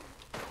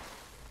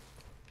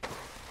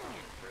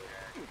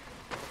 Intruder,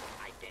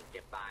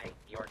 identify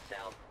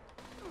yourself.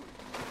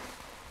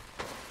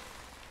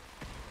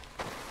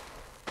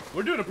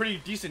 We're doing a pretty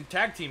decent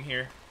tag team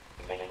here.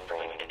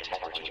 Mainframe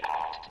Integrity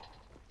Act.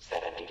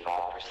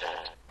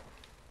 75%.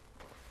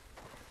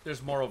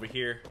 There's more over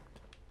here.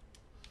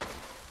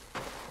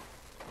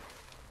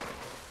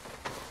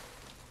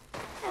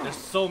 There's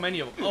so many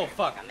of them. Oh,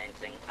 fuck.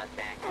 Commencing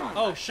attack on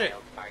Oh, shit.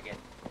 hostile target.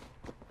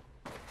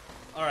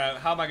 Alright,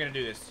 how am I gonna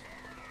do this?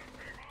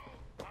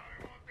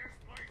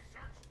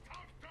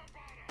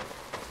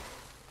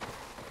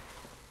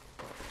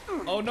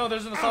 Oh no,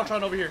 there's an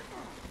Assaultron over here.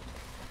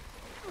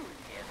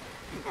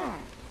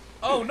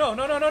 Oh no,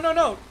 no, no, no, no,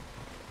 no!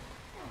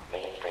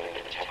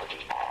 Mainframe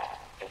Integrity Act.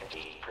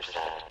 50%.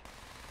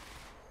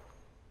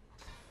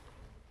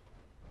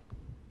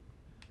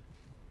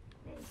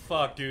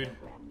 Fuck, dude.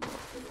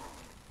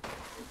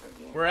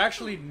 We're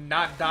actually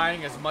not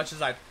dying as much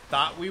as I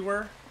thought we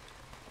were.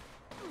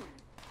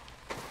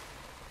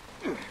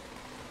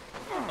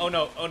 Oh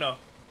no, oh no.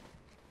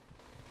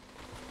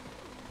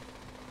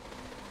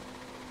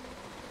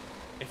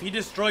 If he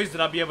destroys it,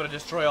 I'll be able to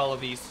destroy all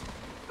of these.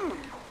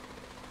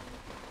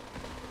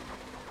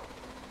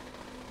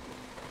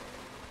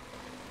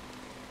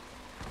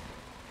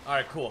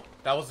 Alright, cool.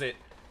 That was it.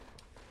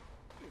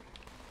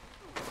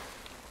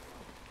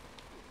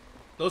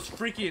 Those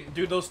freaking...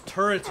 Dude, those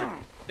turrets are...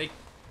 They...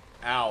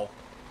 Ow.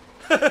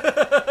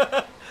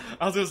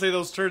 I was gonna say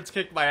those turrets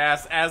kicked my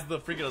ass as the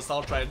freaking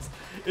Assaultron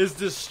is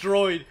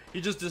destroyed.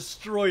 He just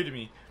destroyed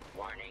me.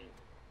 Warning.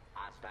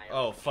 Hostile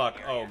Oh, fuck.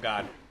 area. Oh,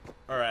 God.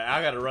 Alright,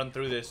 I gotta run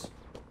through this.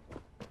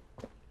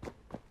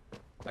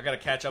 I gotta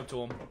catch up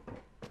to him.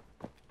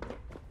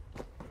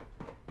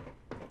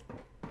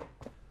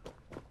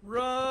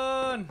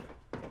 Run!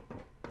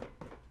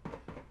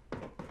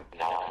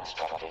 Now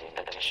constructing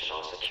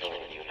additional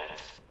security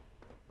units.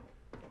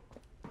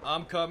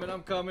 I'm coming,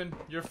 I'm coming.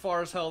 You're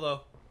far as hell,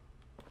 though.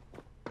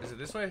 Is it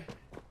this way?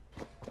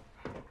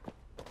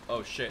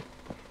 Oh, shit.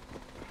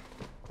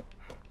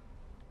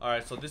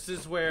 Alright, so this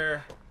is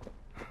where...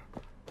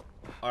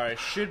 Alright,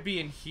 should be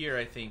in here,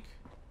 I think.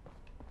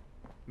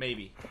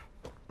 Maybe.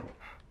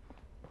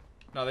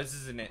 No, this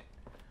isn't it.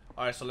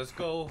 Alright, so let's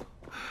go...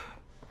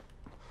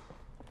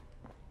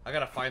 I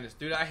gotta find this.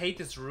 Dude, I hate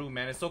this room,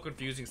 man. It's so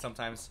confusing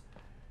sometimes.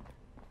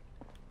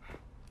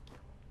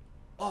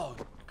 Oh,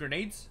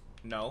 grenades?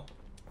 No.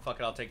 Fuck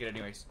it, I'll take it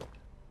anyways.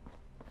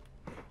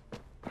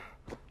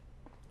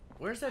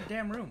 Where's that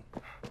damn room?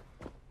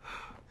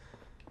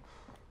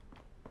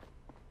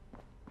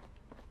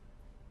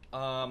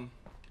 Don't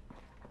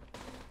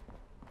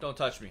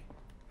touch me.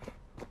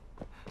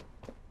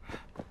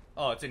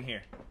 Oh, it's in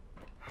here.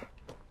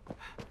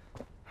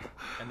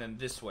 And then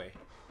this way.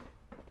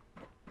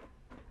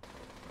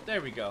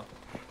 There we go.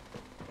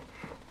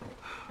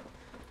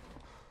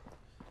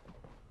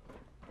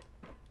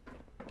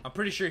 I'm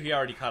pretty sure he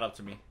already caught up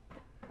to me.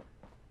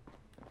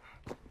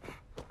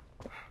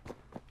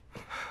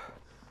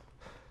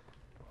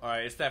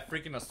 Alright, it's that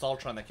freaking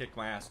Assaultron that kicked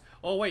my ass.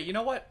 Oh, wait, you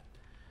know what?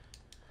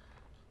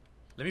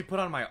 Let me put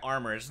on my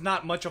armor. It's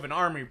not much of an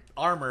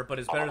armor, but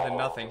it's better than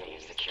nothing.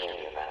 Security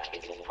event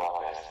is in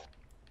progress.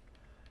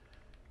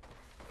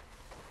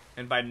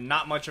 And by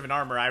not much of an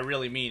armor, I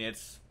really mean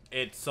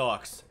it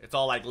sucks. It's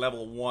all like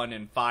level 1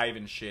 and 5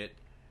 and shit.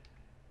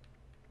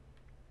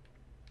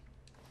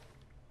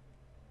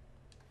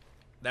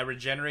 That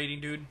regenerating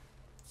dude,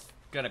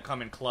 gonna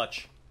come in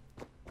clutch.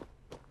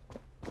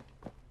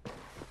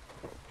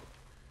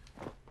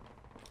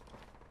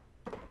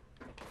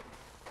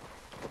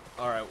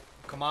 Alright,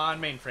 come on,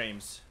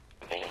 mainframes.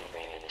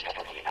 Mainframe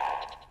Integrity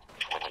Act.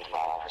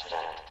 25%.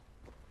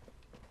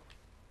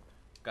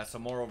 Got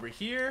some more over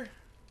here.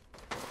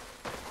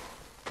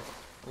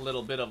 A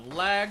little bit of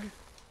lag.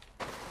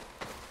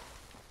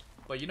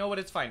 But you know what?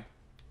 It's fine.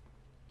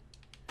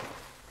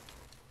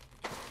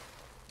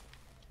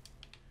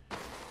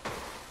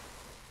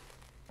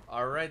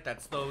 Alright,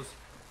 that's those.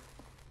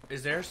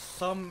 Is there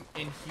some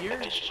in here?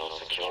 Additional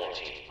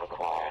security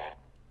required.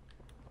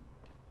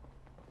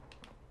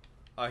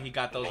 Oh, he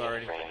got those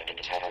already. Mainframe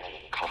integrity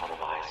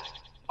compromised.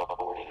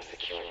 Aborting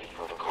security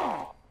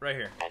protocol. Right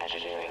here.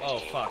 Engineering Oh,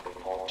 team fuck.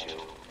 report to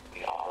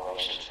the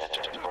operations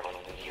center for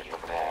immediate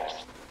repairs.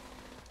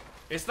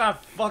 It's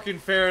not fucking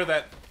fair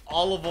that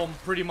all of them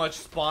pretty much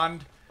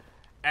spawned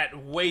at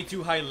way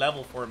too high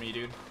level for me,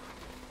 dude.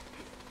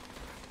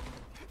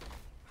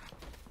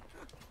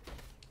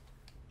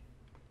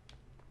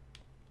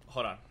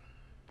 Hold on.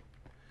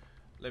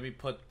 Let me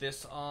put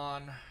this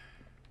on.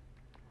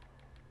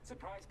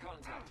 Surprise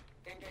contact.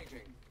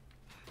 Engaging.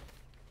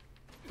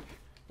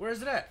 Where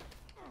is it at?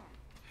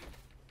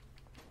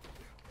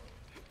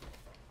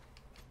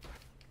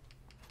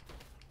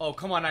 Oh,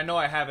 come on. I know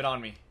I have it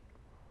on me.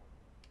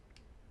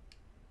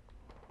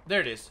 There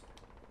it is.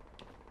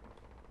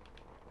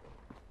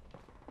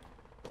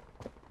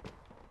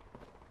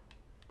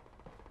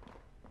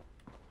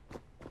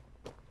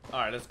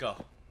 Alright, let's go.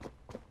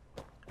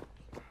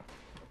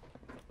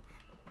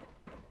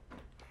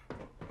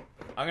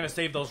 I'm gonna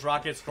save those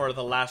rockets for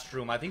the last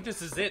room. I think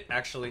this is it,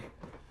 actually.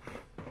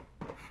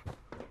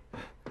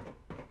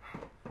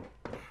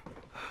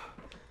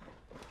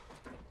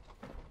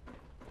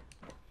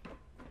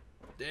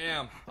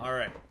 Damn.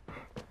 Alright.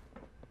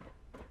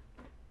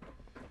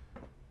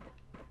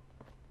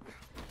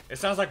 It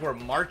sounds like we're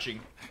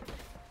marching.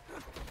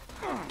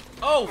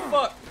 Oh,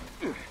 fuck!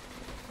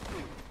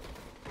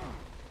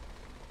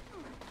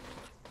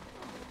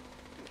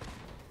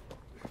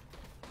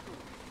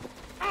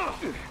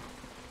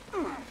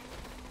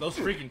 Those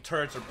freaking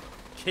turrets are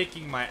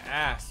kicking my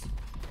ass.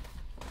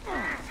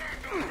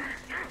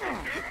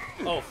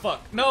 Oh,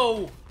 fuck.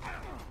 No!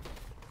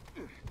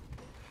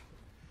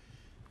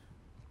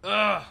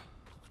 Ugh.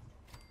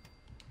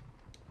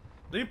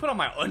 Let me put on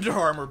my Under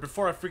Armour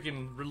before I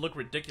freaking look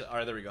ridiculous.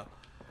 Alright, there we go.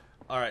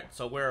 Alright,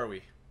 so where are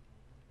we?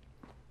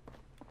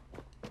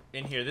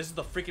 In here. This is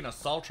the freaking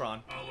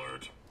Assaultron.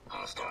 Alert.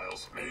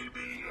 Hostiles may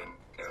be in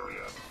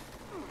area.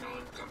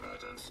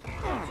 Non-combatants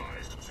are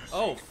advised to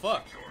Oh, seek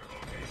fuck. secure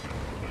location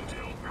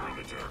until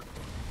perimeter.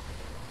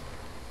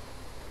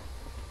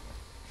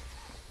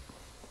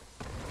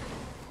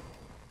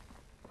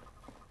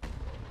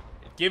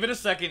 Give it a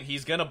second.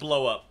 He's gonna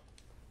blow up.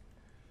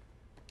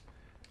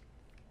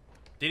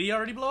 Did he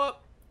already blow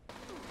up?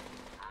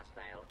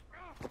 Hostile.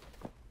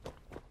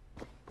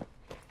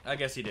 I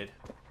guess he did.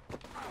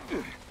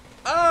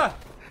 Ah!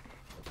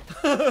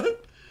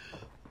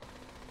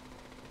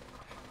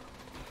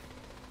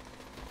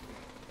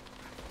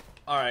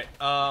 Alright,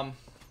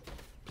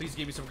 please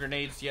give me some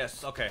grenades.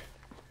 Yes, okay.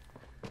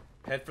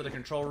 Head for the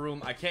control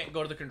room. I can't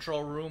go to the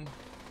control room.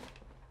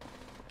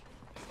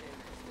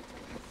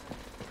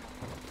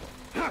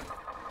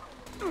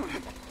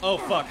 Oh,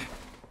 fuck.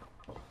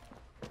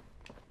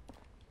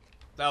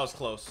 That was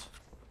close.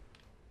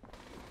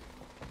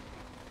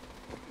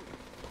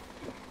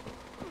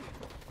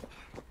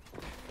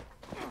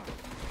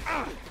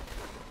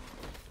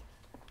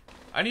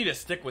 I need to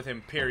stick with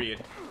him, period.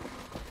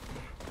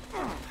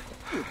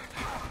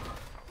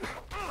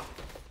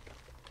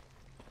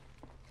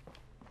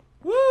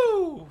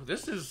 Woo!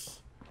 This is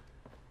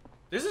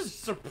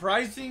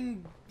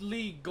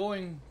surprisingly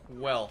going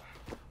well.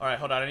 Alright,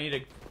 hold on. I need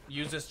to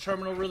use this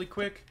terminal really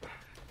quick.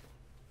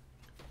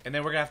 And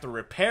then we're gonna have to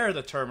repair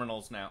the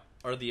terminals now.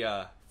 Or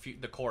the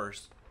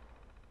cores.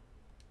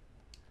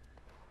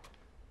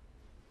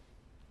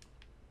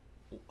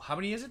 How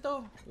many is it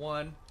though?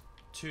 1,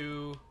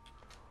 2,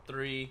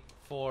 3,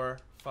 4,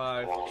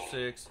 5,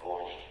 6,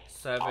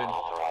 7,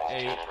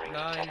 8,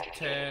 9,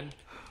 10,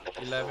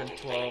 11,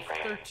 12,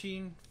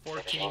 13,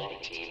 14,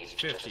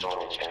 15.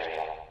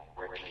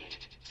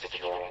 Repeat.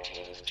 Securing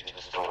teams to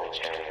the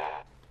storage area.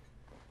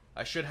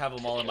 I should have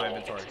them all in my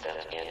inventory.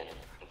 In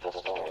the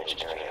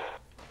storage area.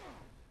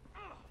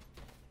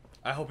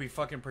 I hope he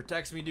fucking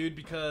protects me, dude,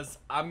 because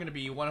I'm gonna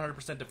be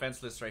 100%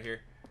 defenseless right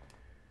here.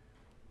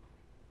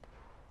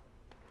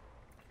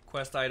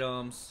 Quest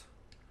items.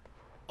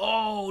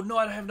 Oh, no,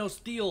 I have no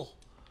steel.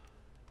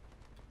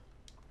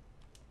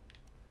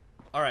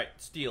 Alright,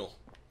 steel.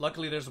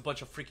 Luckily, there's a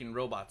bunch of freaking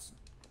robots.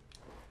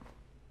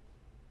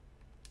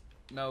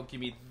 No, give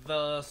me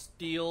the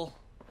steel.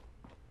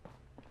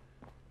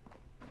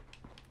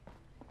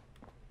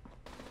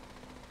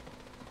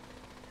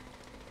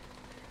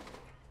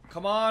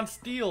 Come on,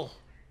 steel.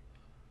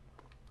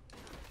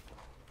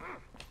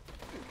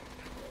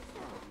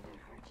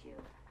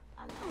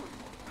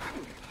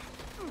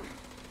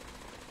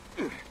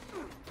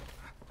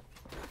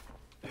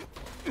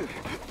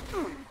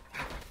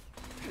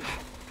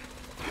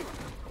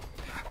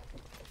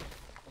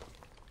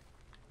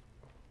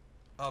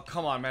 Oh,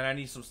 come on, man. I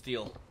need some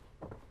steel.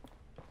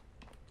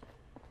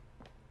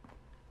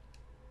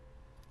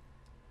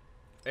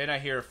 And I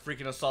hear a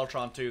freaking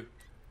Assaultron, too.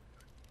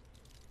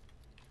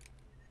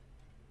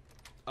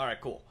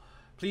 Alright, cool.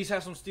 Please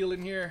have some steel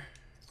in here.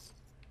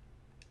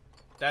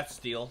 That's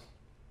steel.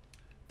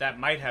 That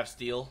might have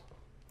steel.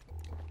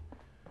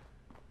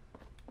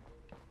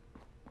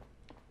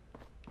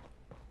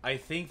 I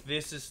think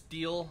this is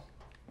steel.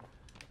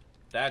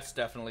 That's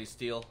definitely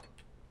steel.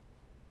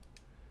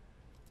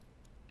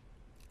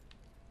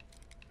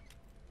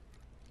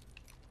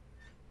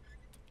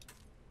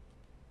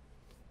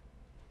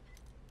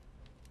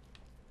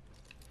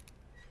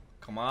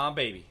 Come on,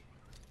 baby.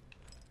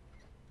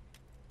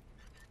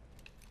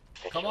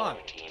 Come on.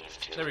 Security teams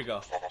to There we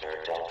go.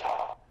 Sector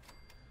Delta.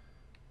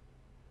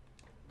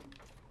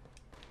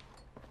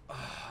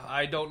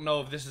 I don't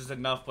know if this is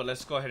enough, but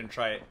let's go ahead and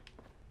try it.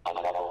 A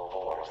level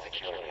 4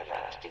 security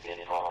event is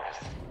in progress.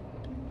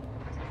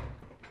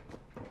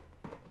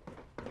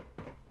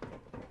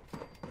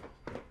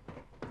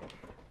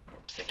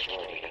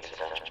 Security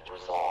incident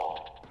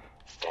resolved.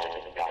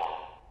 Standing down.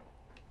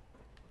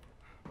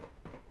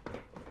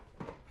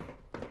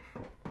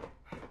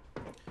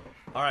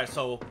 Alright,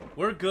 so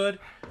we're good.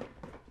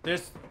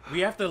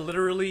 We have to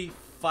literally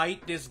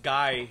fight this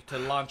guy to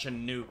launch a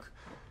nuke.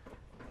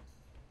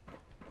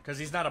 Because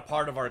he's not a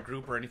part of our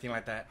group or anything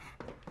like that.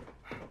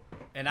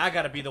 And I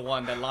gotta be the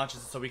one that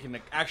launches it so we can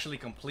actually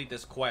complete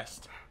this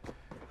quest.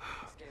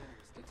 Scanners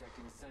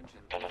detecting ascension.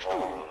 Control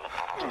room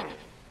active.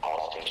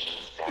 All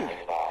stations standing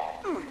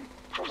by.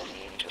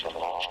 Proceed to the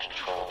launch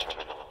control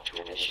terminal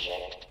to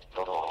initiate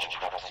the launch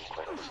prep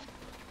sequence.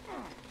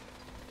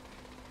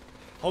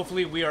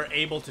 Hopefully we are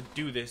able to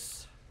do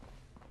this.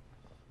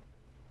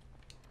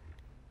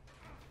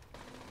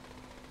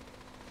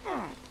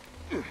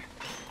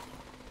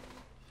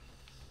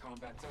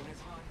 Combat zone is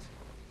hot.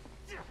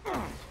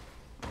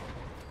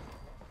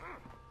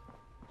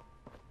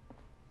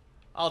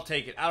 I'll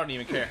take it. I don't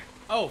even care.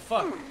 Oh,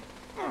 fuck.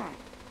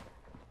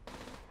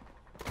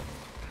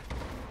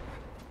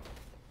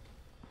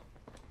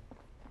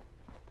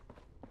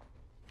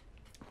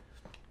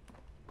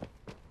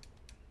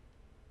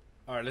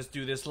 Alright, let's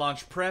do this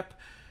launch prep.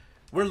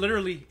 We're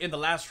literally in the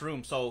last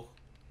room, so...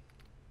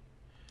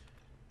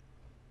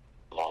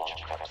 Launch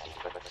prep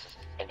sequence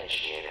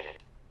initiated.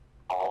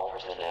 All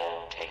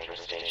personnel take your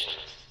stations.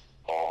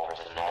 All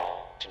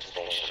personnel to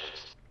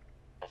stations.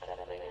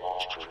 Assembling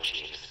launch crew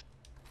chiefs.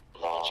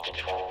 Launch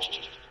control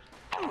chief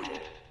active.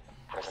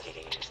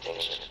 Proceeding to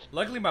station.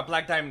 Luckily, my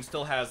Black Diamond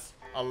still has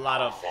a lot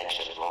of...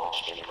 Section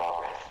launch in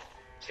progress.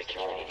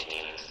 Security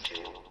teams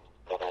to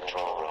the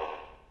control room.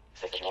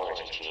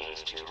 Security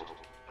teams to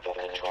the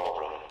control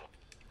room.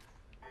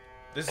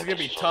 This is gonna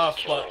be tough,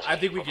 but I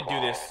think we can do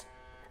this.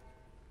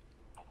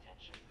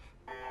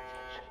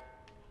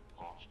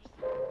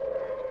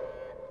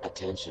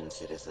 Attention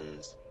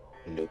citizens.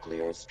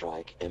 Nuclear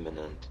strike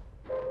imminent.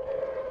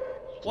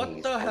 What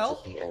Please the hell?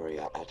 exit the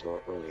area at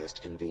your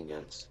earliest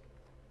convenience.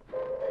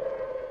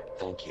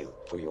 Thank you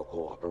for your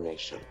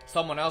cooperation.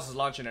 Someone else is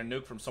launching a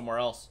nuke from somewhere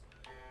else.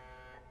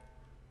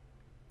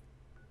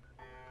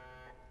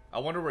 I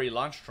wonder where he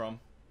launched from.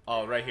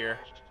 Oh, right here.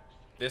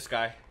 This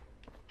guy.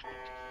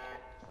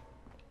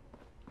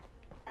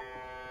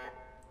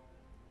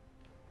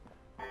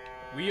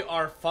 We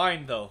are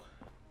fine, though.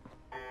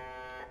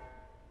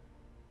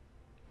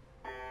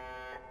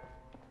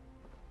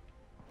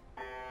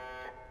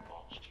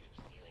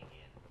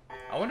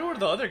 I wonder where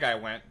the other guy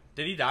went.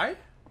 Did he die?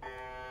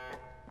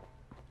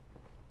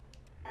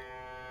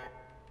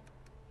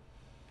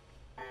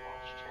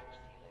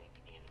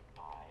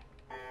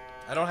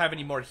 I don't have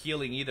any more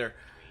healing either.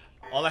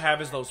 All I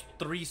have is those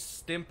 3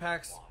 stim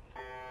packs.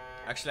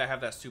 Actually, I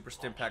have that super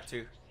stim pack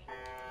too.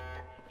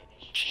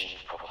 Chief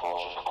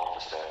Propulsion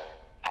Officer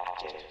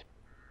active.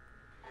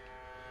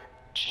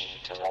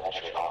 Chief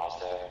Telemetry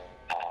Officer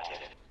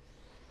active.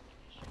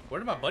 Where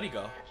did my buddy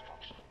go?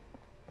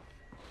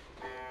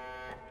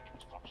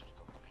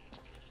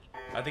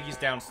 I think he's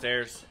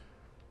downstairs.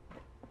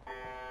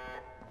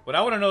 What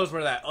I want to know is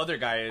where that other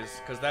guy is,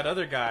 because that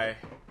other guy,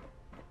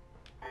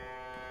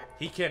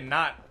 he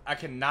cannot, I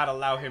cannot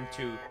allow him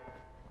to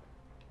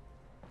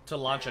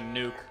launch a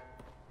nuke.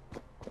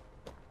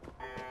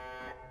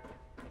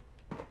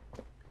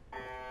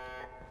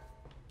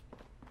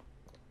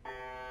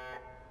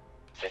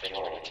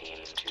 Security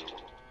teams to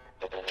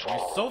the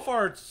control. So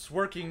far it's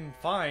working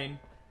fine.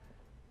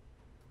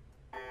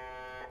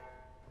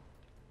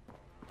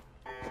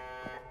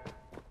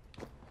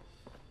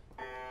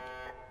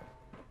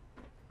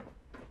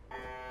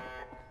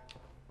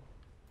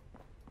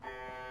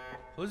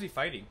 Who's he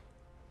fighting?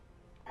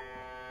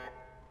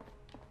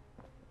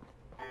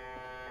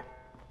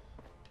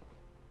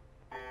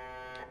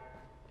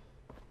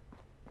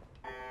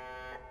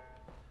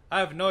 I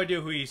have no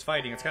idea who he's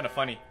fighting. It's kind of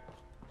funny.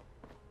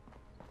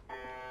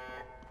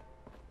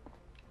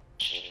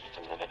 Chief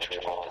Telemetry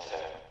Officer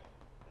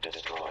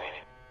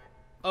destroyed.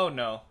 Oh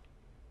no.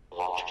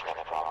 Launch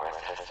prep progress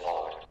has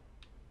slowed.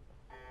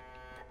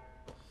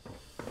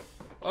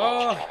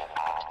 Oh. Launch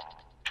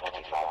prep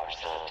at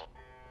 25%.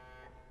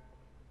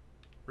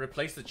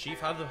 Replace the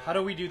chief? How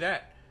do we do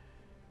that?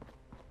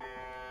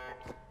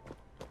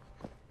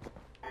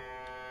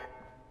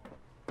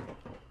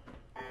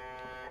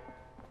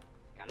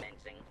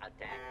 Commencing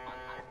attack on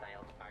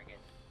hostile target.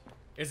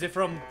 Is it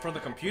from the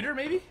computer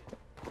maybe?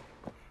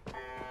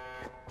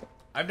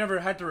 I've never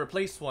had to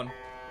replace one.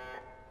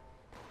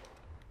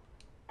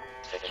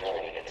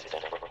 Security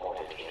incident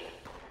reported in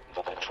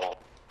the control.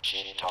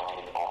 Chief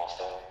Targeting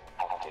Officer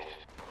active.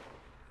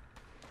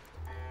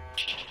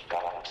 Chief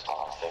Guidance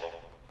Officer.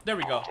 There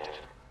we go. Active.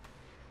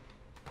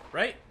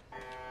 Right?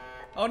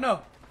 Oh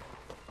no.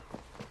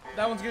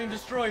 That one's getting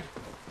destroyed.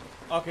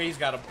 Okay, he's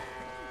got him.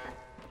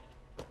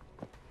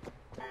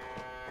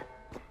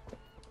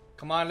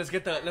 Come on,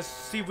 let's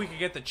see if we can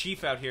get the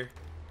chief out here.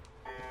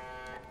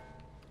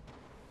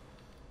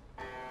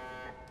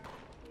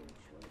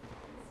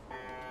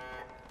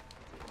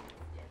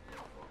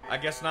 I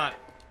guess not.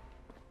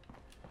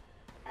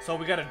 So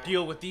we gotta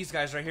deal with these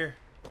guys right here.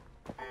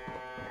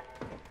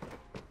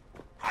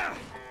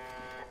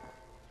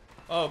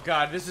 Oh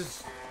god, this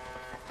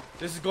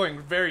is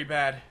going very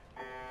bad.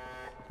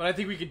 But I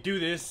think we could do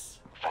this.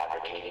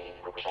 Fabricating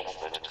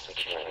replacement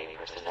security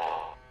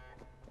personnel.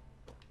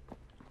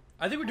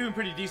 I think we're doing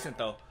pretty decent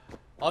though.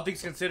 All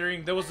things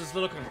considering, there was this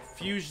little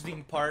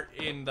confusing part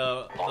in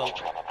the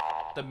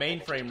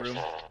mainframe room.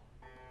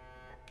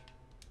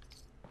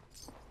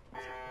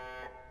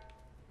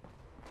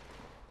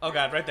 Oh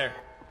god, right there.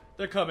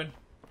 They're coming.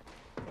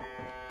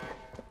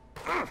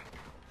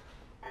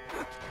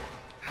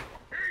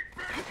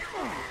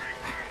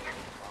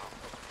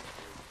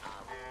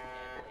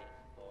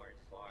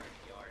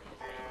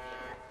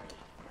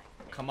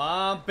 Come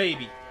on,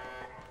 baby.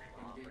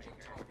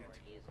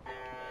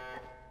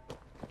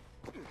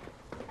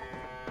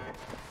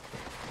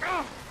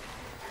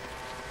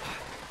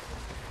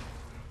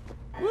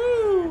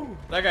 Woo!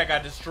 That guy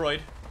got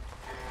destroyed.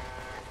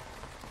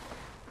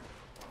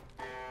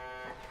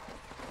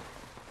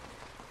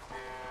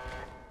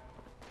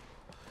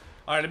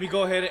 Alright, let me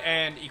go ahead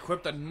and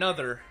equip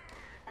another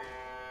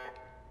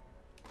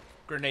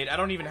grenade. I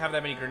don't even have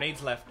that many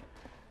grenades left.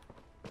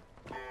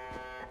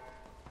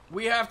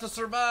 We have to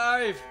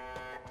survive!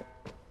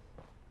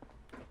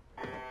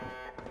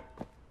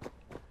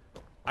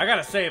 I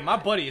gotta say, my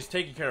buddy is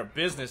taking care of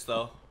business,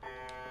 though.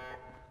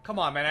 Come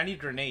on, man, I need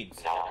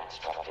grenades. Now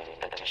constructing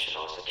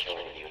additional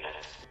security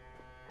units.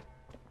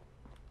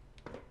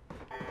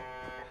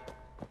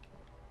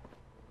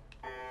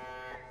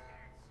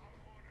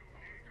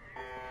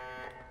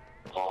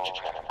 Launch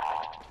prep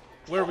at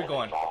Where are we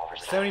going?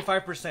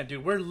 75%,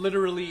 dude. We're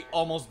literally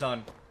almost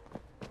done.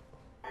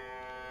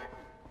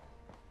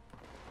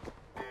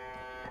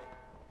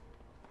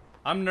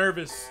 I'm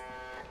nervous.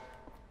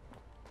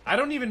 I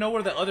don't even know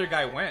where the other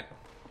guy went.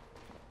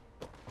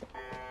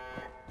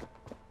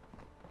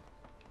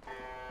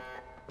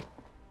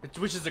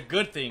 Which is a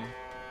good thing.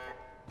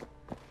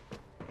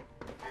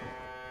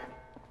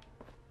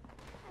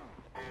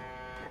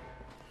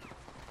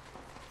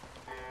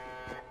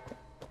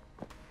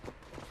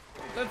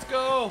 Let's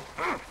go!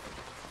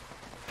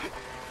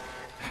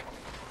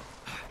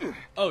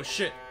 Oh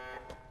shit.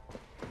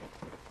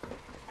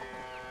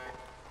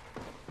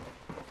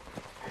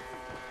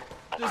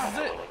 This is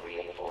it.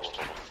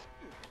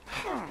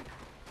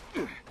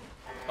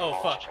 Oh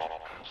fuck.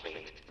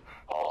 Complete.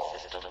 All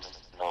systems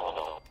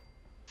nominal.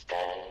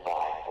 Standing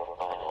by for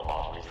final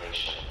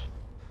authorization.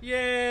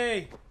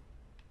 Yay!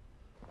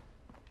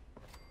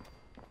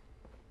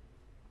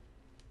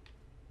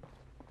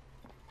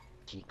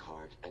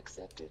 Keycard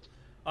accepted.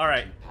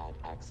 Alright. Keypad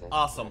access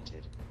Awesome.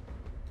 granted.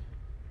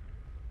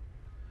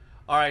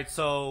 Alright,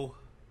 so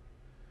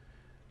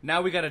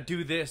now we gotta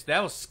do this.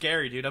 That was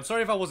scary, dude. I'm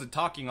sorry if I wasn't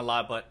talking a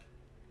lot, but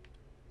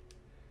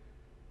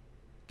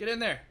get in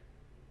there.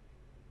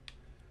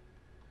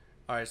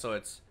 Alright, so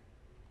it's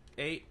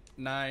 8,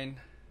 9,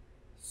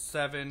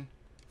 7,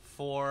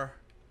 4,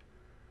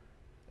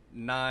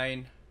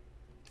 9,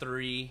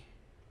 3,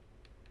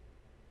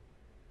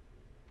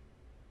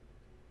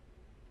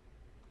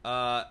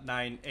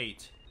 9,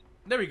 8.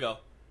 There we go.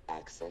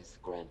 Access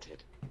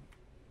granted.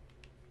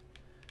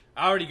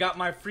 I already got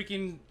my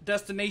freaking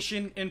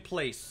destination in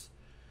place.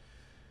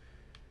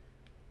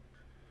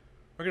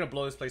 We're gonna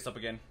blow this place up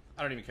again.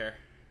 I don't even care.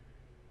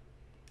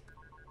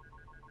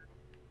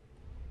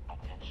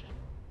 Attention.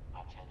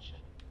 Attention.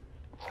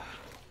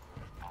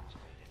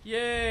 Activated.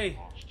 Yay!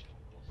 Launch tube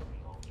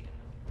will seal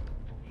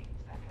in 3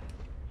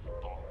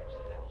 seconds. All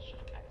personnel should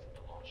exit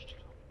the launch tube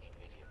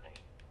immediately.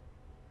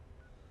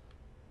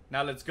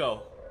 Now let's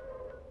go.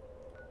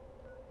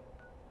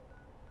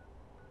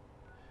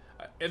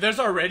 There's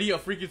already a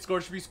freaking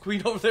Scorched Beast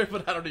Queen over there,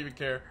 but I don't even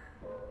care.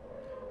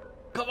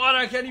 Come on,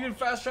 I can't even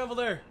fast travel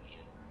there.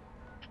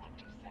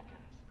 20 seconds.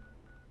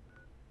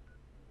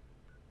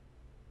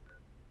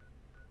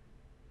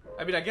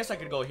 I mean, I guess I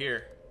could go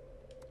here.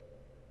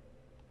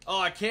 Oh,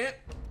 I can't?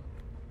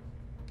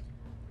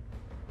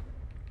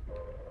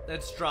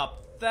 Let's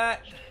drop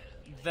that,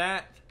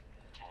 that,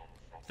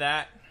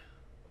 that.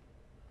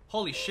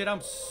 Holy shit,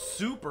 I'm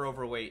super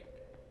overweight.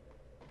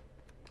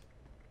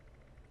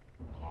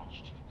 Launch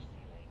tube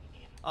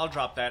sealing in I'll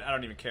drop that. I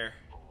don't even care.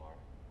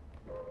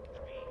 4,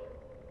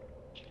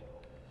 3, 2,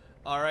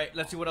 Alright,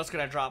 let's see what else can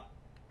I drop.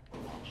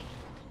 launch tube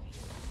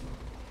sealing.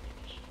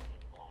 Initiating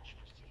launch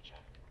procedure.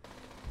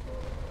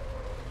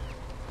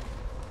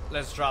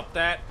 Let's drop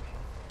that.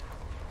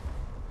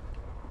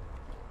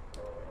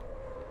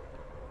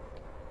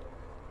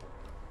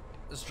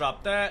 Let's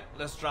drop that.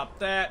 Let's drop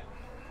that.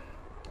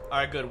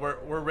 Alright, good.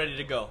 We're ready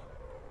to go.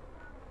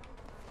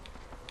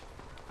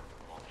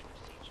 Launch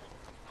procedure.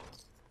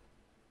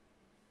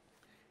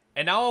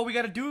 And now all we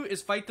gotta do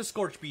is fight the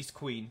Scorched Beast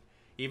Queen,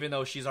 even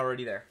though she's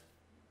already there.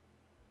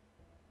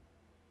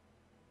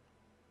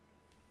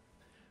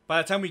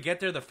 By the time we get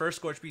there, the first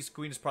Scorch Beast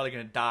Queen is probably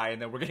going to die, and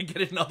then we're going to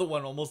get another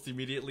one almost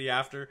immediately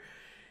after.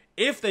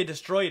 If they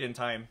destroy it in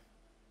time.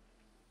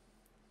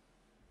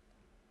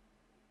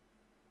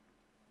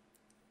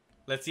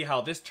 Let's see how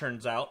this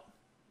turns out.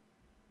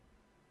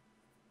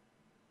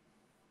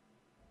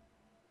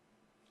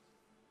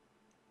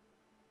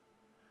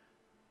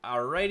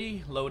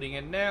 Alrighty, loading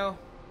in now.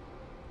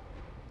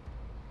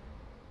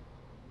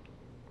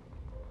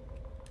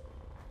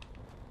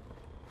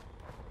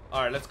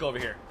 Alright, let's go over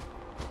here.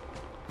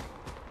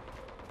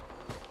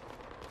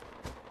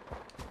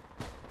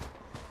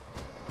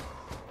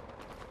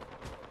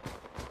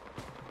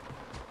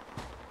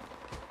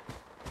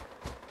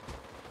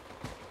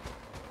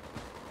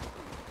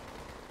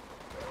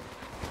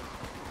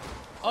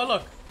 Oh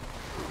look,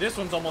 this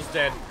one's almost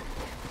dead.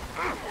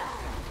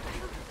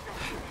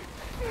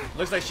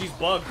 Looks like she's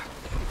bugged.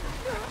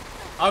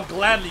 I'll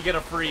gladly get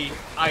a free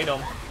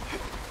item.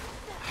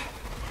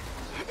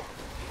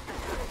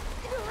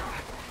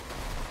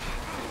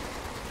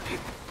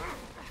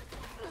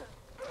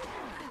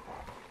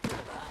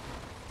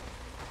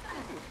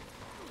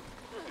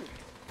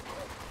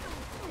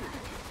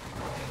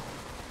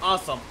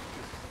 Awesome.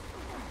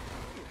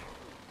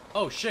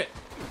 Oh shit.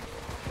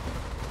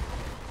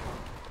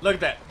 Look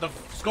at that. The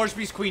Scorch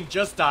Beast Queen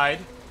just died.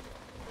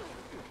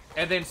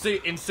 And then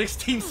in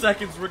 16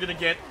 seconds we're gonna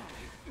get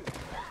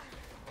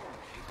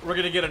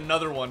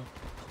another one.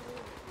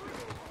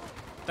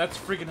 That's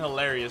freaking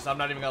hilarious. I'm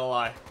not even gonna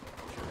lie.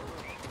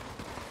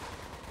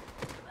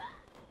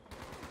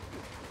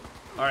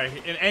 Alright,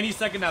 in any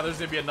second now there's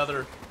gonna be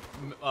another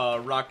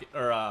rocket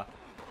or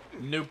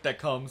nuke that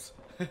comes.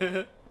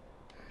 Here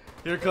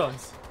it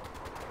comes.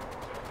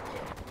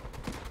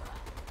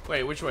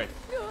 Wait, which way?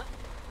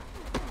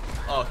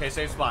 Oh, okay,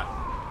 same spot.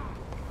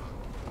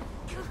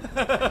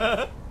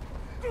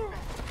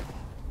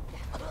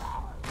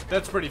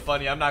 That's pretty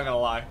funny, I'm not gonna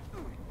lie.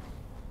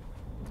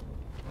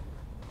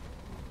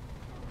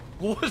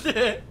 What?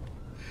 I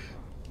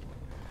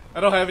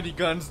don't have any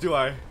guns, do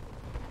I?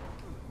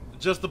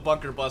 Just the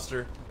bunker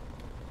buster.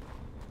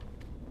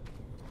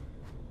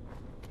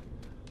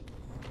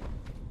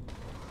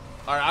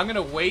 Alright, I'm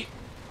gonna wait.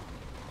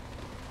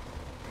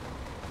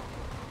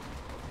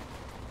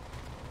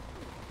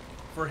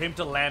 For him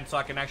to land so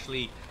I can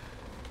actually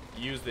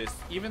use this.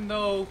 Even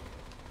though...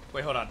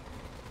 Wait, hold on.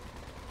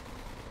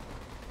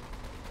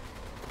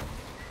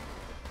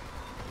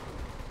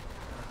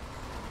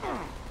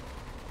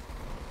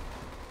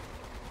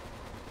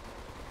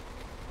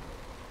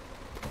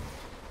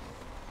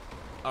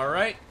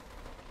 Alright.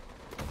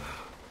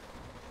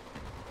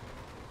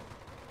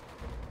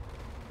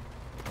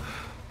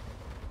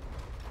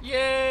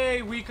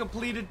 Yay! We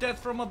completed Death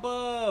from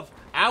Above!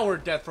 Our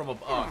Death from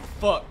Above. Oh,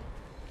 fuck.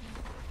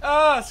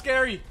 Ah,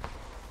 scary!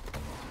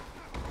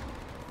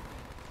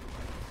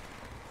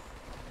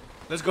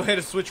 Let's go ahead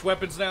and switch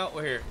weapons now.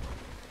 We're here.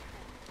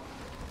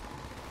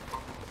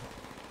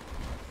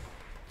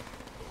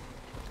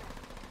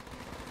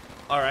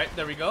 Alright,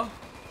 there we go.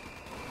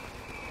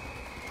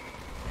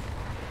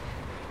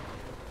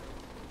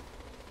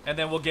 And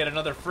then we'll get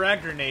another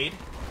frag grenade.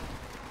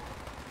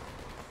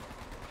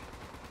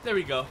 There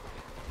we go.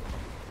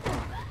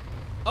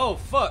 Oh,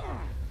 fuck.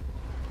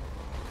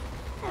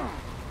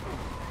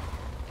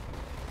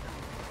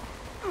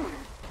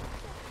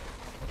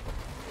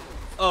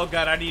 Oh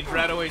god, I need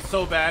Radaway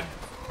so bad.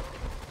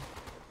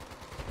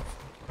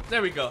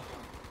 There we go.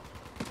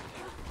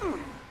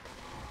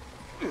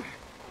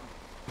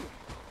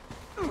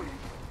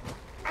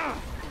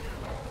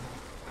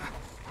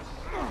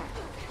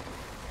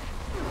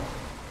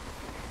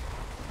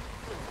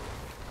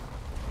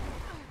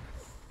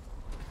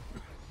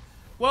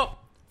 Well,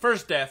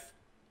 first death.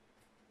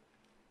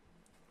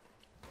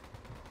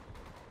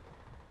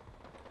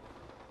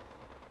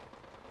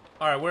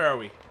 Alright, where are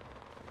we?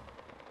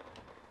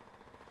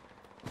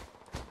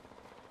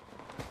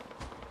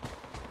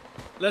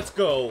 Let's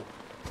go.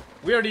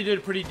 We already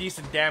did pretty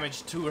decent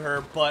damage to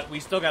her, but we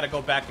still gotta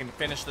go back and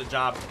finish the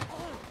job.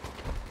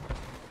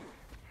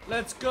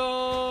 Let's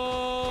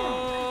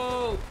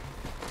go!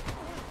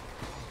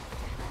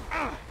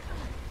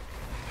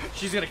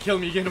 She's gonna kill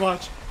me again,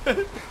 watch.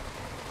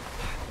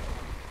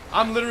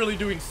 I'm literally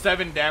doing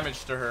 7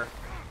 damage to her.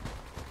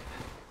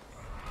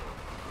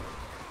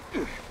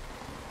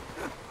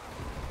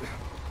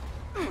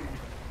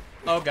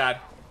 Oh god.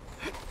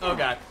 Oh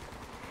god.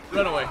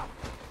 Run away.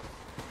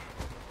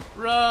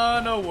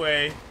 Run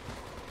away.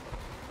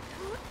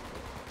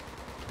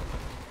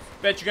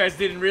 Bet you guys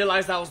didn't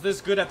realize I was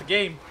this good at the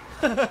game.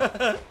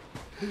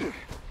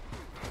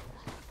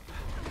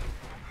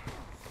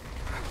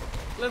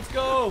 Let's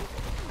go.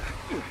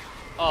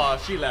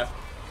 Oh, she left.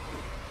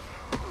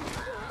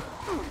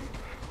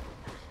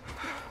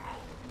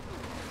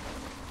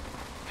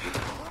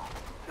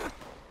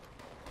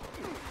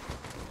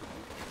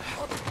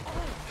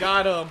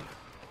 Got him.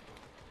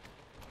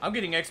 I'm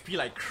getting XP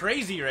like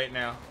crazy right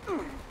now.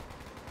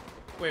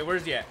 Wait,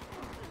 where's he at?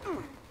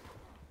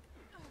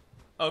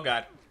 Oh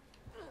god.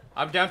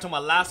 I'm down to my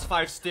last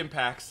 5 stim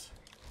packs.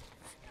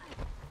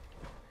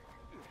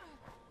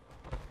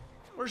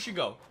 Where'd she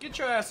go? Get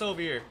your ass over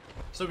here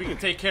so we can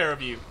take care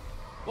of you.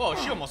 Whoa,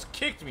 she almost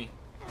kicked me.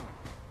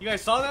 You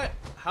guys saw that?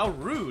 How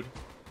rude.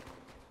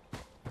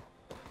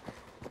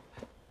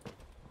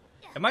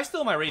 Am I still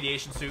in my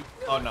radiation suit?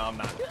 Oh, no, I'm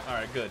not.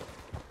 Alright, good.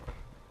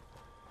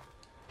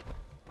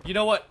 You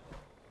know what?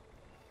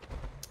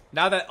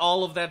 Now that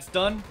all of that's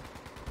done...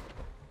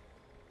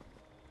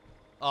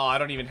 Oh, I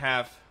don't even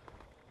have...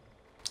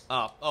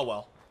 Oh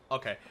well.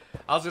 Okay.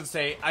 I was gonna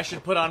say, I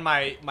should put on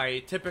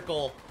my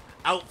typical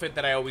outfit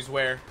that I always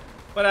wear.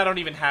 But I don't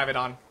even have it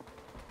on.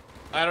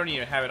 I don't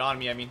even have it on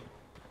me, I mean.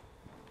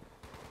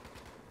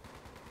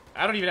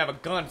 I don't even have a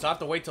gun, so I have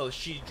to wait till the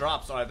sheet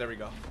drops. Alright, there we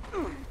go.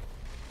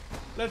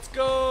 Let's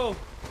go!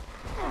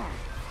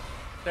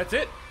 That's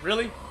it?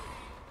 Really?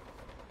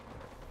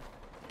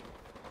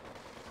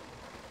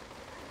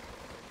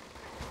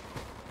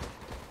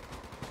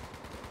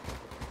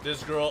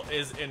 This girl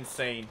is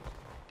insane.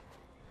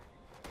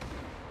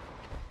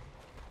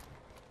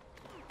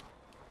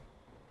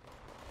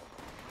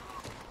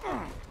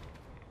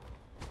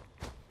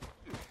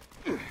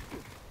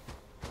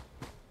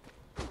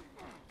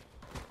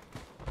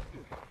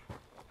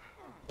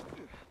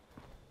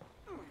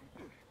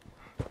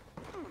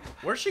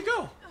 Where'd she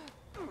go?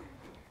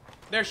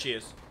 There she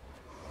is.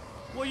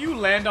 Will you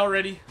land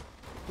already?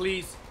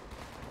 Please.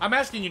 I'm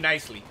asking you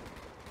nicely.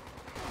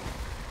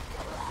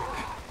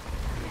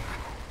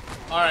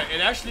 Alright,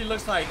 it actually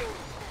looks like...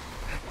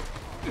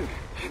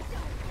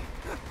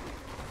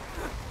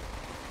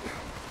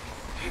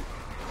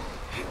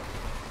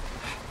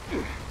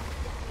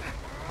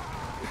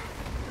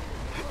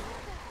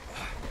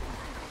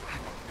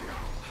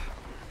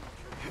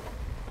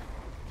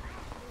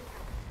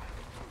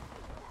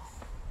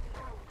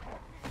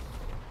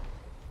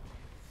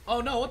 Oh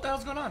no, what the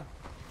hell's going on?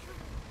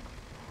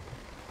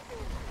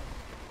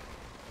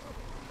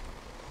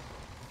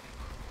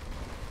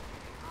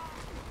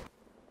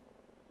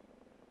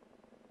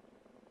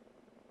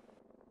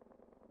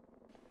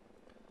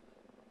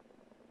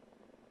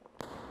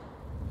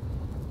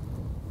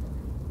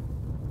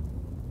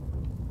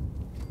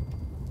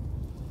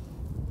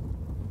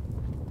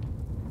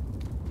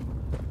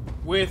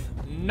 With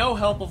no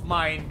help of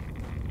mine,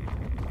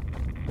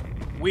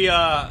 we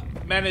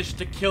managed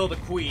to kill the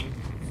queen.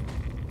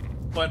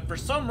 But for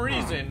some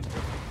reason,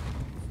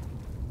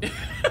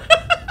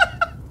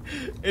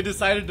 it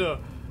decided to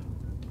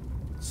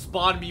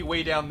spawn me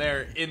way down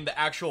there in the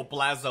actual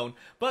blast zone.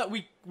 But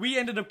we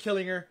ended up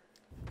killing her.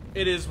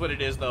 It is what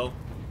it is, though.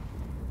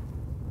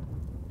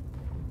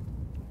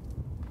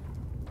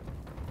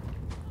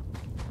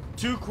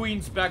 Two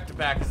queens back to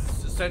back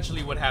is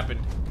essentially what happened.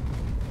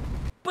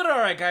 But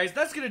alright guys,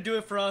 that's gonna do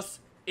it for us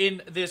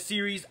in this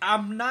series.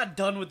 I'm not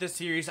done with this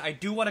series. I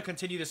do want to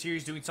continue the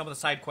series doing some of the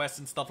side quests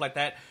and stuff like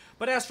that.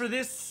 But as for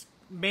this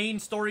main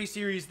story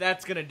series,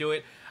 that's gonna do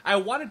it. I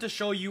wanted to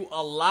show you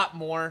a lot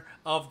more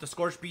of the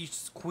Scorched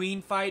Beast's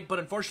queen fight, but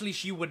unfortunately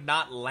she would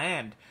not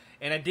land.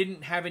 And I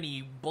didn't have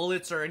any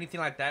bullets or anything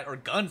like that, or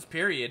guns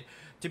period,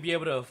 to be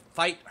able to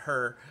fight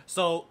her.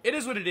 So it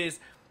is what it is.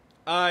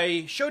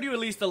 I showed you at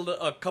least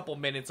a couple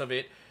minutes of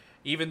it,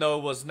 even though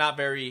it was not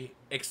very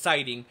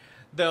exciting.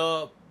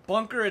 The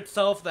bunker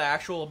itself, the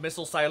actual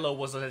missile silo,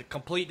 was a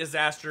complete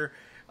disaster.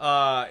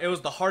 It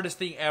was the hardest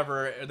thing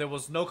ever. There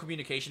was no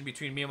communication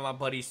between me and my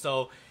buddy,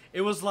 so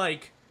it was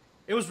like,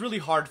 it was really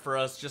hard for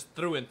us just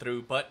through and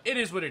through, but it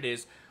is what it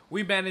is.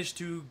 We managed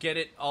to get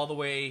it all the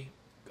way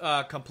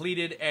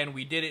completed, and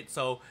we did it,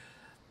 so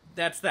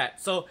that's that.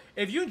 So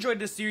if you enjoyed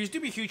this series, do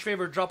me a huge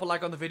favor, drop a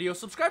like on the video,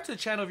 subscribe to the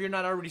channel if you're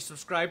not already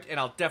subscribed, and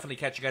I'll definitely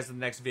catch you guys in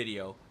the next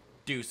video.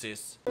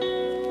 Deuces.